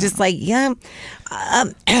 You're just just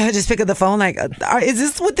pick up the phone. Is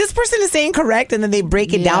this what this person is saying correct? And then they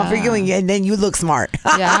break it down for you, and then you look smart.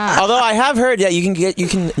 Yeah. Although I have heard that you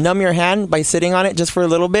can numb your hand by sitting on it just for a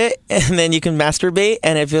little bit, and then you can masturbate,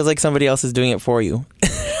 and it feels like somebody else is doing it for you.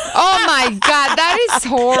 Oh my God, that is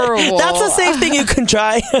horrible. That's a safe thing you can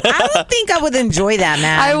try. I don't think I would enjoy that,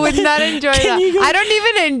 man. I would not enjoy that. I don't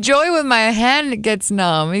even enjoy when my hand gets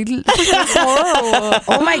numb. It's horrible.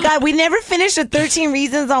 Oh my God, we never finished the 13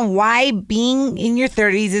 reasons on why being in your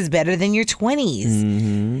 30s is better than your 20s.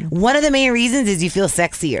 Mm-hmm. One of the main reasons is you feel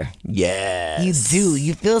sexier. Yes. You do.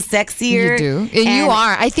 You feel sexier. You do. And you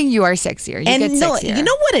are. I think you are sexier. You get sexier. You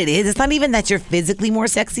know what it is? It's not even that you're physically more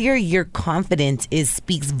sexier. Your confidence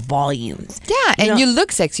speaks volumes. Yeah, and you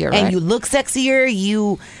look sexier, right? And you look sexier.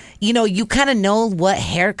 You kind of know what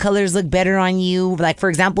hair colors look better on you. Like, for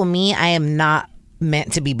example, me, I am not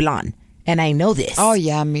meant to be blonde. And I know this. Oh,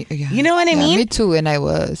 yeah. Me, yeah. You know what I mean? Me too, and I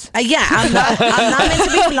was. I'm not meant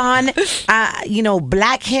to be blonde.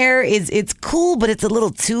 Black hair it's cool, but it's a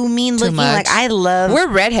little too mean looking. Much. We're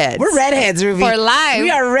redheads. We're redheads, Ruby. For life.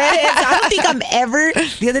 We are redheads. I don't think I'm ever.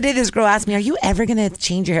 The other day, this girl asked me, "Are you ever gonna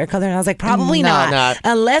change your hair color?" And I was like, "Probably not.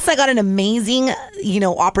 Unless I got an amazing,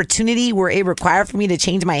 opportunity where it required for me to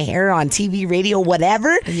change my hair on TV, radio,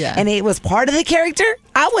 whatever. Yeah. And it was part of the character.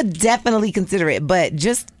 I would definitely consider it, but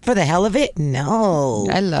just for the hell of it, no.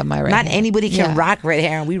 I love my red Not hair. anybody can rock red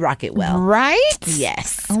hair, and we rock it well. Right?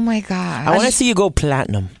 Yes. Oh my God. I want to see you go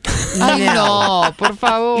platinum. No, por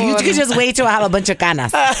favor. You could just wait till I have a bunch of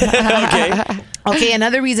canas. Okay,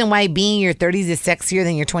 another reason why being in your 30s is sexier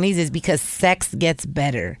than your 20s is because sex gets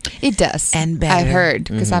better. It does. And better. I've heard,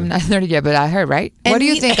 because I'm not 30 yet, but I heard, right? And what do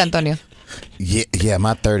you think, Antonio? Yeah,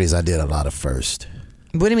 my 30s, I did a lot of first.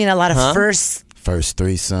 What do you mean a lot of first? First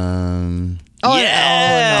threesome. Oh,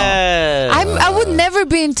 yeah. no. I would never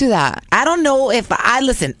be into that. I don't know if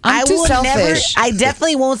listen. I'm I too will selfish. never. I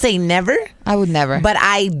definitely won't say never. I would never. But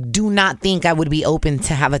I do not think I would be open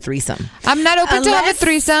to have a threesome. I'm not open to have a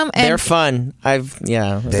threesome. And They're fun.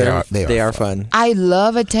 They are fun. I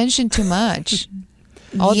love attention too much.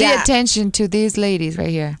 All Yeah. the attention to these ladies right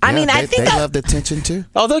here. I mean, I think they love the attention too.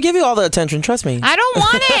 Oh, they'll give you all the attention. Trust me. I don't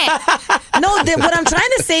want it. No, what I'm trying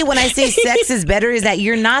to say when I say sex is better is that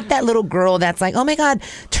you're not that little girl that's like, oh my God,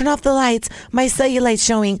 turn off the lights. My cellulite's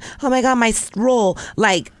showing. Oh my God, my roll.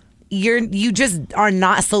 Like, you just are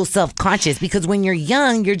not so self-conscious because when you're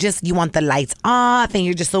young, you want the lights off and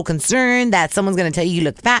you're just so concerned that someone's going to tell you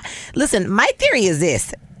look fat. Listen, my theory is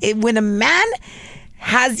this. When a man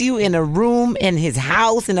has you in a room, in his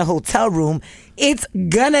house, in a hotel room, it's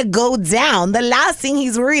gonna go down. The last thing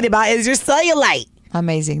he's worried about is your cellulite.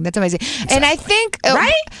 Amazing. That's amazing. Exactly. And I think...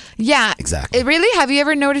 right? Yeah. Exactly. Really? Have you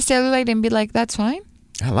ever noticed cellulite and be like, that's fine?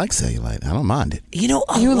 I like cellulite. I don't mind it. You know,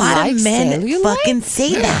 a You lot like of men cellulite? fucking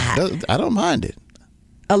say that. I don't mind it.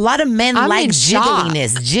 A lot of men I'm like in shock.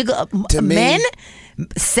 jiggliness. To me- Men,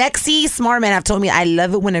 sexy, smart men have told me I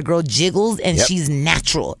love it when a girl jiggles and Yep. she's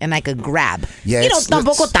natural and I could grab. Yeah, you know, it's-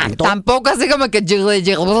 tampoco it's- tanto. Tampoco así como que jiggle,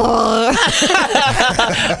 jiggle.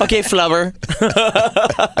 Okay, flubber.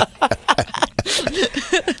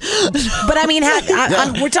 But I mean,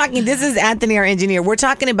 we're talking, this is Anthony, our engineer. We're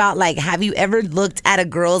talking about, like, have you ever looked at a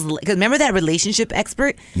girl's, because remember that relationship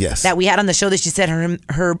expert? Yes. That we had on the show that she said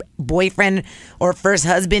her boyfriend or first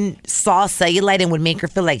husband saw cellulite and would make her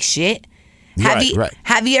feel like shit? Right.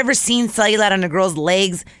 Have you ever seen cellulite on a girl's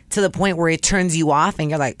legs to the point where it turns you off and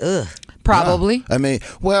you're like, ugh? Probably. I mean,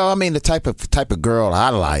 the type of girl I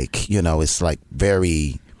like, is like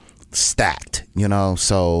very stacked,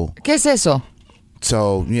 so... ¿Qué es eso?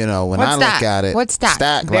 So, when What's I look that? at it... What's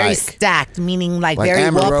stacked? Very like, stacked, meaning like very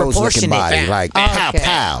Amber well Rose looking proportionate. body, like pow, Okay.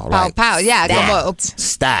 pow. Pow, Like, pow. Yeah, como,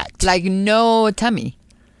 stacked. like no tummy.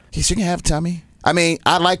 She can have tummy. I mean,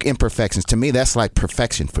 I like imperfections. To me, that's like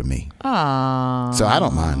perfection for me. Aww. So I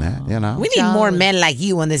don't mind that, We need more men like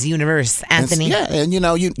you in this universe, Anthony. And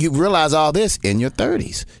you realize all this in your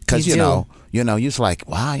 30s. Because, You do. you're just like,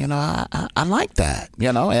 wow, I like that,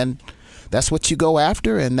 and that's what you go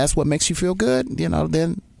after and that's what makes you feel good,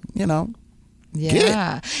 then,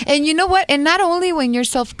 Yeah. And you know what? And not only when you're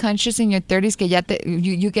self-conscious in your 30s, que ya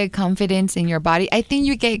you get confidence in your body. I think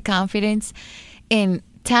you get confidence in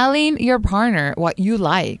telling your partner what you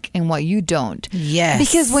like and what you don't. Yes.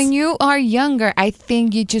 Because when you are younger, I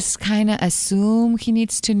think you just kind of assume he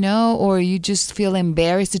needs to know, or you just feel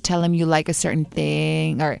embarrassed to tell him you like a certain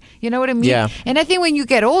thing, or you know what I mean? Yeah. And I think when you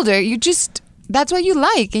get older, that's what you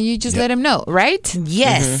like, and you just let him know, right?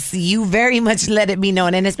 Yes, you very much let it be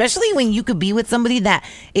known. And especially when you could be with somebody that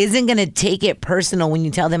isn't going to take it personal when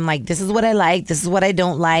you tell them, like, this is what I like, this is what I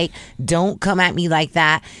don't like. Don't come at me like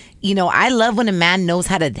that. I love when a man knows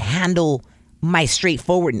how to handle my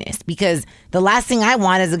straightforwardness, because the last thing I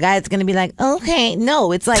want is a guy that's going to be like, okay,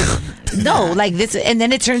 no, it's like, no, like this. And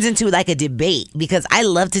then it turns into like a debate, because I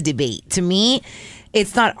love to debate. To me,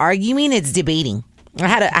 it's not arguing, it's debating. I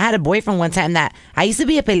had a boyfriend one time that I used to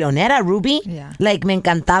be a peleonera, Ruby. Yeah. Like, me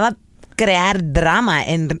encantaba crear drama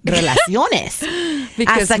en relaciones.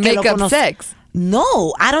 Because Hasta que lo make up sex.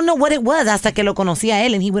 No, I don't know what it was. Hasta que lo conocía a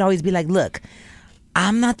él, and he would always be like, look,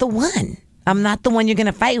 I'm not the one. I'm not the one you're going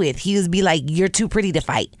to fight with. He would be like, you're too pretty to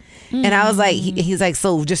fight. And I was like, he's like,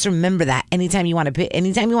 so just remember that anytime you want to pick,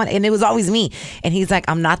 anytime you want, and it was always me. And he's like,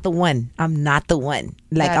 I'm not the one. I'm not the one.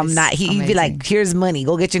 Like, That I'm is not. He'd be amazing. like, here's money.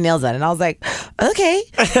 Go get your nails done. And I was like, okay.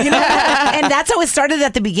 And that's how it started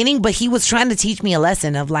at the beginning. But he was trying to teach me a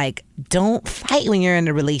lesson of like, don't fight when you're in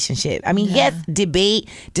a relationship. I mean, yes, debate,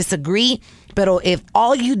 disagree. But if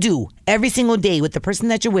all you do every single day with the person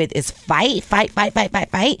that you're with is fight,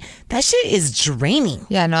 that shit is draining.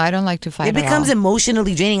 Yeah, no, I don't like to fight. It becomes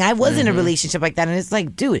emotionally draining. I was in a relationship like that, and it's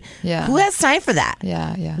like, dude, Yeah. who has time for that?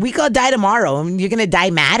 Yeah. We could die tomorrow, and you're gonna die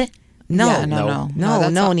mad? No, Yeah,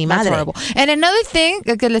 no, ni that's madre. horrible. And another thing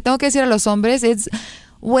que les tengo que decir a los hombres is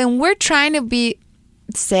when we're trying to be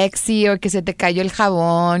sexy or que se te cayó el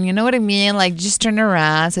jabón, you know what I mean? Like, just turn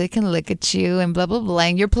around so they can look at you and blah, blah, blah.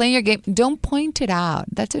 And you're playing your game. Don't point it out.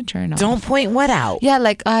 That's a turn off. Don't point what out? Yeah,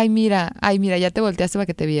 like, ay, mira, ya te volteaste para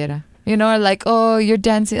que te viera. You know, or like, oh, you're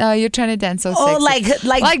dancing. Oh, you're trying to dance so Oh, sexy.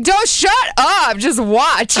 like, don't shut up. Just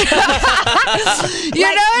watch. you know what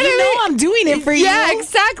I mean? I'm doing it for you. Yeah,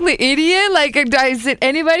 exactly, idiot. Like, is it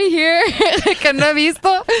anybody here que no ha visto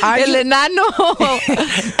el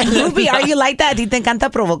enano? Ruby, are you like that? Do you te encanta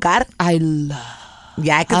provocar? I love.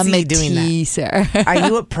 Yeah, I could I'm see a you doing teaser. that. Are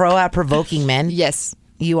you a pro at provoking men? Yes.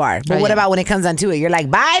 You are. But what about when it comes down to it? You're like,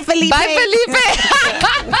 bye, Felipe. Bye, Felipe.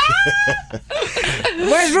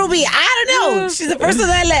 Where's Ruby? I don't know. She's the first one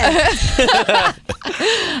that left.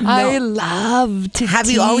 I love to Have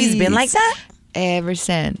you always been like that? Ever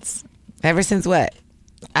since. Ever since what?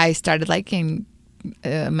 I started liking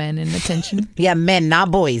men in attention. Yeah, men,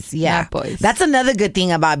 not boys. Yeah. Not boys. That's another good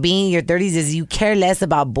thing about being in your 30s is you care less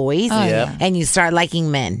about boys and you start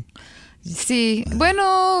liking men. See,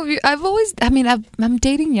 bueno, I'm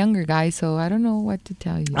dating younger guys, so I don't know what to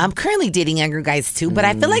tell you. I'm currently dating younger guys too, but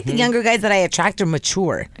I feel like the younger guys that I attract are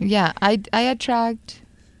mature. Yeah, I attract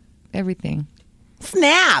everything.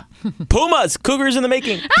 Snap. Pumas, cougars in the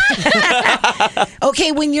making.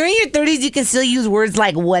 Okay, when you're in your 30s, you can still use words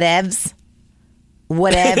like whatevs.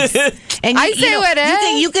 Whatevs. And I say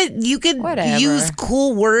whatevs. You could Whatever. use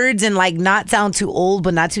cool words and like not sound too old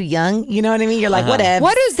but not too young. You know what I mean? You're like whatevs.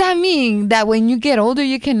 What does that mean? That when you get older,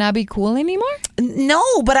 you cannot be cool anymore? No,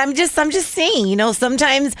 but I'm just saying, you know,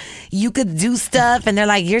 sometimes you could do stuff and they're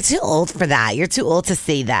like, you're too old for that. You're too old to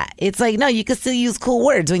say that. It's like, no, you could still use cool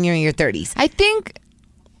words when you're in your 30s. I think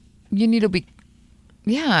you need to be,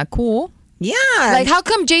 cool. Yeah. Like, how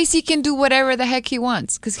come Jay-Z can do whatever the heck he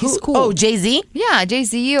wants? Because he's cool. Oh, Jay-Z? Yeah,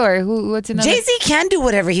 Jay-Z or what's another? Jay-Z can do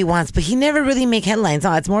whatever he wants, but he never really make headlines.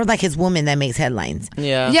 Oh, it's more like his woman that makes headlines.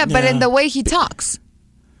 Yeah. Yeah, but in the way he talks.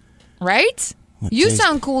 Right? You Jay-Z?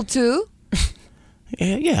 sound cool too.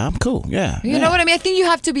 Yeah, I'm cool. Yeah. You know what I mean? I think you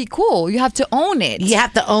have to be cool. You have to own it. You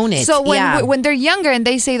have to own it. So yeah. when they're younger and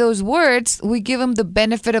they say those words, we give them the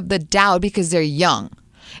benefit of the doubt because they're young.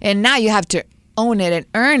 And now you have to own it and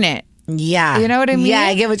earn it. Yeah. You know what I mean? Yeah,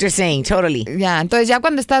 I get what you're saying. Totally. Yeah. Entonces ya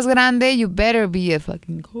cuando estás grande, you better be a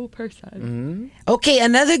fucking cool person. Okay,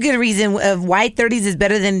 another good reason of why 30s is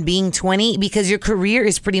better than being 20, because your career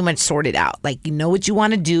is pretty much sorted out. Like, you know what you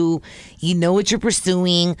want to do. You know what you're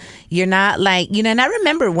pursuing. You're not like, you know, and I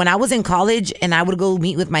remember when I was in college and I would go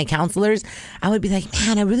meet with my counselors, I would be like,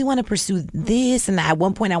 man, I really want to pursue this. And at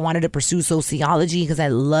one point I wanted to pursue sociology because I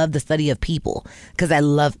love the study of people, because I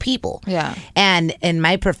love people. Yeah. And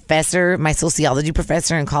my professor, my sociology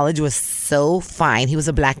professor in college was so fine. He was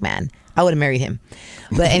a black man. I would have married him.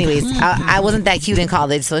 But anyways, I wasn't that cute in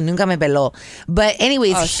college, so nunca me peló. But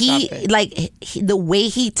anyways, the way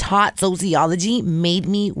he taught sociology made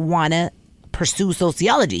me want to pursue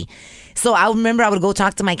sociology. So I remember I would go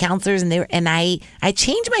talk to my counselors and I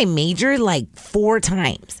changed my major like 4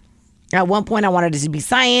 times. At one point I wanted it to be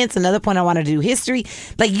science, another point I wanted to do history.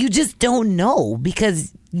 Like, you just don't know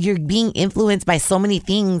because you're being influenced by so many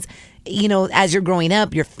things, you know, as you're growing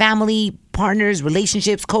up, your family, partners,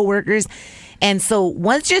 relationships, coworkers. And so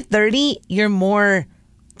once you're 30, you're more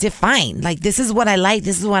defined. Like, this is what I like.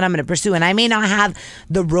 This is what I'm going to pursue. And I may not have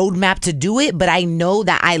the roadmap to do it, but I know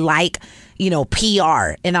that I like, you know,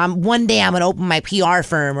 PR. And one day I'm going to open my PR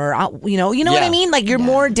firm or, you know what I mean? Like, you're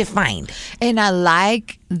more defined. And I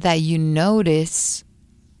like that you notice,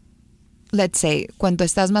 let's say, cuando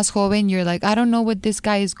estás más joven, you're like, I don't know what this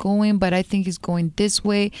guy is going, but I think he's going this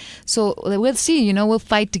way. So we'll see, you know, we'll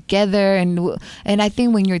fight together. And I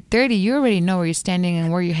think when you're 30, you already know where you're standing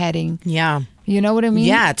and where you're heading. Yeah. You know what I mean?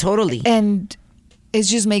 Yeah, totally. And it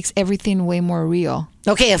just makes everything way more real.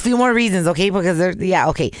 Okay, a few more reasons, okay? Because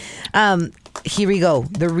okay. Here we go.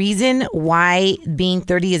 The reason why being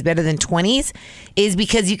 30 is better than 20s is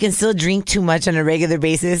because you can still drink too much on a regular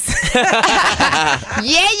basis. Yeah.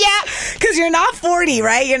 Because you're not 40,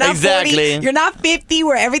 right? You're not 40. Exactly. You're not 50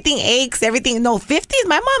 where everything aches, everything. No, 50s.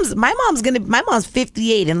 My mom's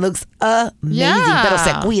 58 and looks amazing. Yeah. Pero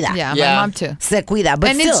se cuida. Yeah, Yeah. my mom too. Se cuida. But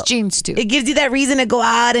And still, it's jeans too. It gives you that reason to go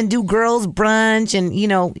out and do girls brunch, and you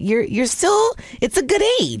know, you're still, it's a good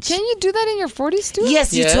age. Can you do that in your 40s too?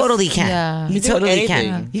 Yes, you Yes. totally can. Yeah. You You do totally can.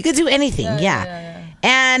 anything. You could do anything. Yeah.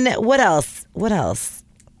 And what else? What else?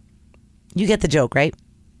 You get the joke, right?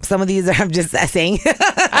 Some of these I'm just saying. Some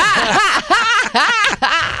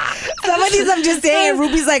of these I'm just saying.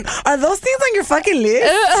 Ruby's like, are those things on your fucking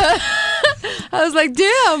list? I was like,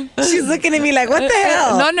 damn. She's looking at me like, what the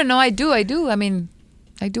hell? No, I do. I mean,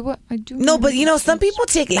 I do what I do. No, but you know, some people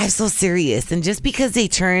take life so serious, and just because they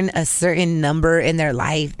turn a certain number in their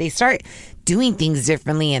life, they start doing things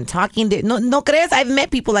differently and talking. No crees. I've met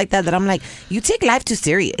people like that I'm like, you take life too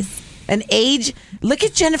serious. An age, look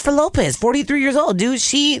at Jennifer Lopez, 43 years old, dude.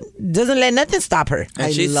 She doesn't let nothing stop her.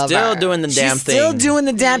 And she's still doing the damn She's thing. still doing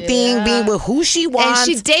the damn thing, being with who she wants.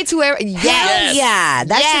 And she dates whoever. Hell Yes. yeah.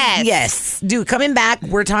 That's Yes. yes. Dude, coming back,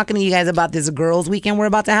 we're talking to you guys about this girls' weekend we're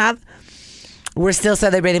about to have. We're still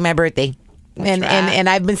celebrating my birthday. And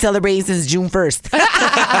I've been celebrating since June 1st.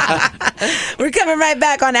 We're coming right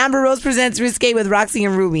back on Amber Rose Presents Risque with Roxy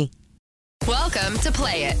and Ruby. Welcome to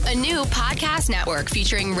Play It, a new podcast network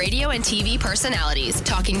featuring radio and TV personalities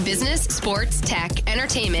talking business, sports, tech,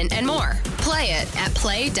 entertainment, and more. Play it at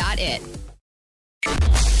play.it.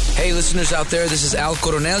 Hey, listeners out there, this is Al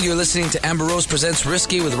Coronel. You're listening to Amber Rose Presents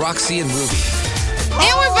Risky with Roxy and Ruby.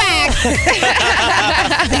 And we're back.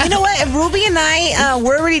 You know what? Ruby and I,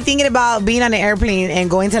 we're already thinking about being on an airplane and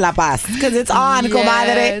going to La Paz because it's on,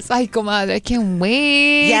 comadre. Yes. Ay, comadre, I can't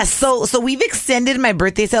wait. Yes, so we've extended my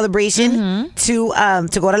birthday celebration to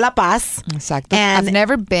go to La Paz. Exacto. And I've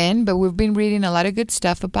never been, but we've been reading a lot of good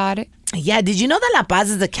stuff about it. yeah, did you know that La Paz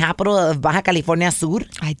is the capital of Baja California Sur?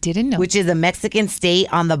 I didn't know. Which is a Mexican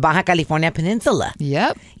state on the Baja California Peninsula.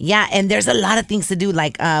 Yep. Yeah, and there's a lot of things to do.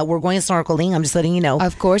 Like, we're going snorkeling. I'm just letting you know.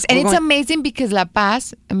 Of course. And it's amazing because La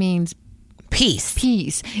Paz means peace.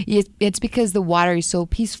 Peace. It's because the water is so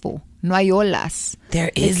peaceful. No hay olas.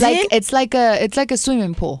 There is it's like a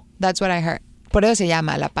swimming pool. That's what I heard. Por eso se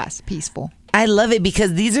llama La Paz, peaceful. I love it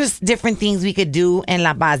because these are different things we could do in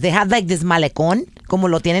La Paz. They have like this malecón, como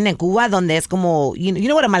lo tienen en Cuba, donde es como, you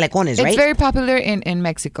know what a malecón is, right? It's very popular in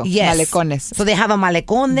Mexico. Yes. Malecones. So they have a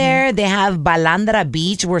malecón there. They have Balandra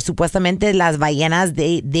Beach where supuestamente las ballenas,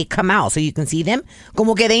 they come out so you can see them.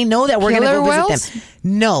 Como que they know that we're going to go visit whales?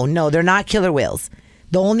 them. No, they're not killer whales.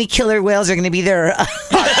 The only killer whales are going to be there.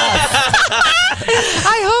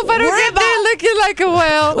 I hope I don't get there looking like a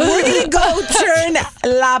whale.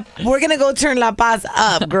 We're gonna go turn La Paz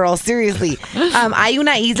up, girl. Seriously. Hay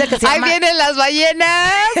una isla que se llama. Ahí vienen las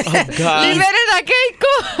ballenas. Oh, God. Liberen a Keiko.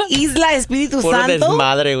 Isla Espíritu Puro Santo.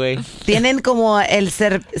 desmadre, güey. Tienen como el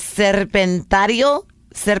serpentario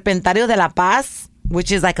de La Paz,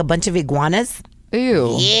 which is like a bunch of iguanas.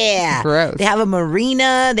 Ew. Yeah. Gross. They have a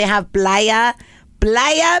marina. They have Playa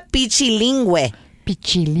Pichilingüe.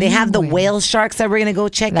 They have the whale sharks that we're going to go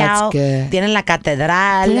check out. That's good. Tienen la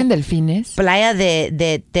catedral. ¿Tienen delfines? Playa de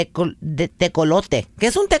tecolote. ¿Qué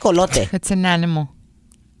es un tecolote? It's an animal.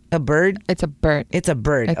 A bird? It's a bird. It's a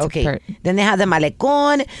bird. It's okay. a bird. Then they have the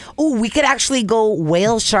malecón. Oh, we could actually go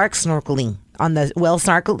whale shark snorkeling on the whale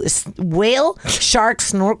shark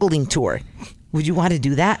snorkeling tour. Would you want to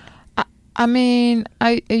do that? I mean,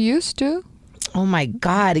 I used to. Oh my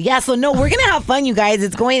God. Yeah, so no, we're going to have fun, you guys.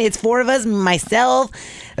 It's four of us, myself,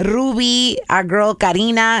 Ruby, our girl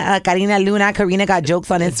Karina Luna. Karina got jokes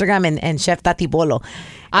on Instagram and Chef Tati Polo.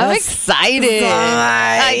 I'm excited.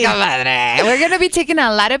 Ay, comadre. We're going to be taking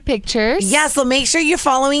a lot of pictures. Yeah, so make sure you're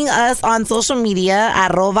following us on social media,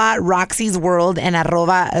 @Roxy's World and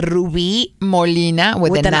 @Ruby Molina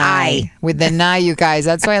with an I. With an I, you guys.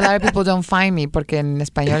 That's why a lot of people don't find me, porque en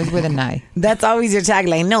español es with an I. That's always your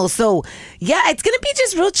tagline. No, so yeah, it's going to be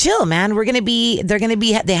just real chill, man.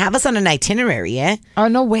 They have us on an itinerary, eh? Oh,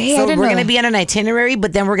 no way. So we're going to be on an itinerary,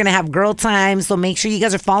 but then we're going to have girl time. So make sure you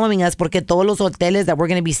guys are following us, porque todos los hoteles that we're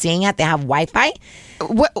going to be staying at, they have Wi-Fi.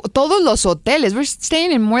 Todos los hoteles. We're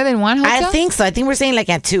staying in more than one hotel? I think so. I think we're staying like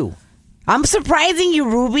at 2. I'm surprising you,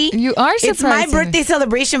 Ruby. You are surprising. It's my birthday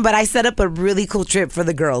celebration, but I set up a really cool trip for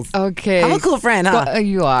the girls. Okay. I'm a cool friend, huh?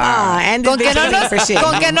 You are. And con que no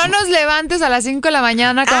nos levantes a las 5 de la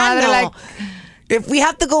mañana, comadre. Like, if we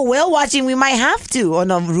have to go whale watching, we might have to. Oh,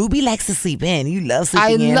 no. Ruby likes to sleep in. You love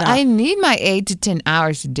sleeping in. I need my 8 to 10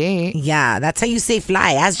 hours a day. Yeah, that's how you say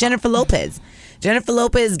fly. Ask Jennifer Lopez. Jennifer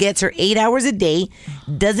Lopez gets her 8 hours a day,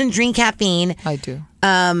 doesn't drink caffeine. I do.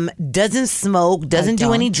 Doesn't smoke, doesn't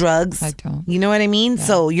do any drugs. I don't. You know what I mean? Yeah.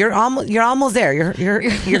 So you're almost there. You're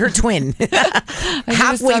her twin.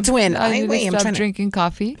 Halfway twin. I need to stop drinking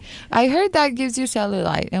coffee. I heard that gives you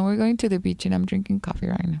cellulite, and we're going to the beach, and I'm drinking coffee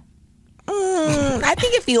right now. I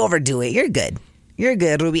think if you overdo it, you're good. You're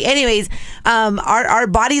good, Ruby. Anyways, our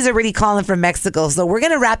bodies are really calling from Mexico, so we're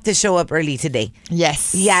gonna wrap the show up early today.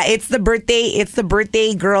 Yes. Yeah, it's the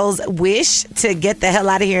birthday girl's wish to get the hell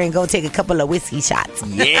out of here and go take a couple of whiskey shots.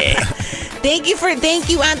 Yeah. Thank you,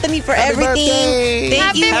 Anthony, for Happy everything. Birthday.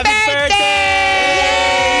 Happy birthday!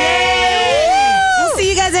 We'll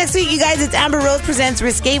see you guys next week. You guys, it's Amber Rose Presents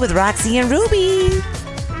Risque with Roxy and Ruby.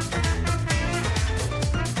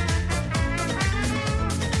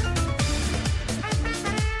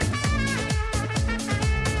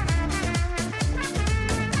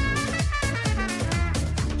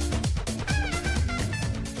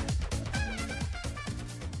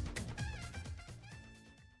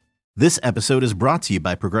 This episode is brought to you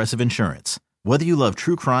by Progressive Insurance. Whether you love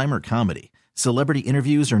true crime or comedy, celebrity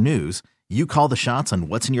interviews or news, you call the shots on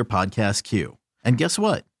what's in your podcast queue. And guess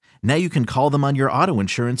what? Now you can call them on your auto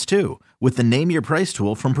insurance too with the Name Your Price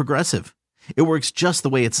tool from Progressive. It works just the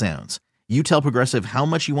way it sounds. You tell Progressive how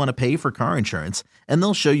much you want to pay for car insurance, and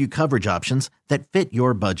they'll show you coverage options that fit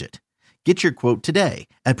your budget. Get your quote today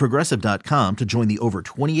at Progressive.com to join the over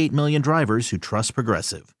 28 million drivers who trust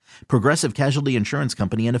Progressive. Progressive Casualty Insurance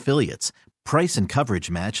Company and Affiliates. Price and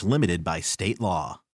coverage match limited by state law.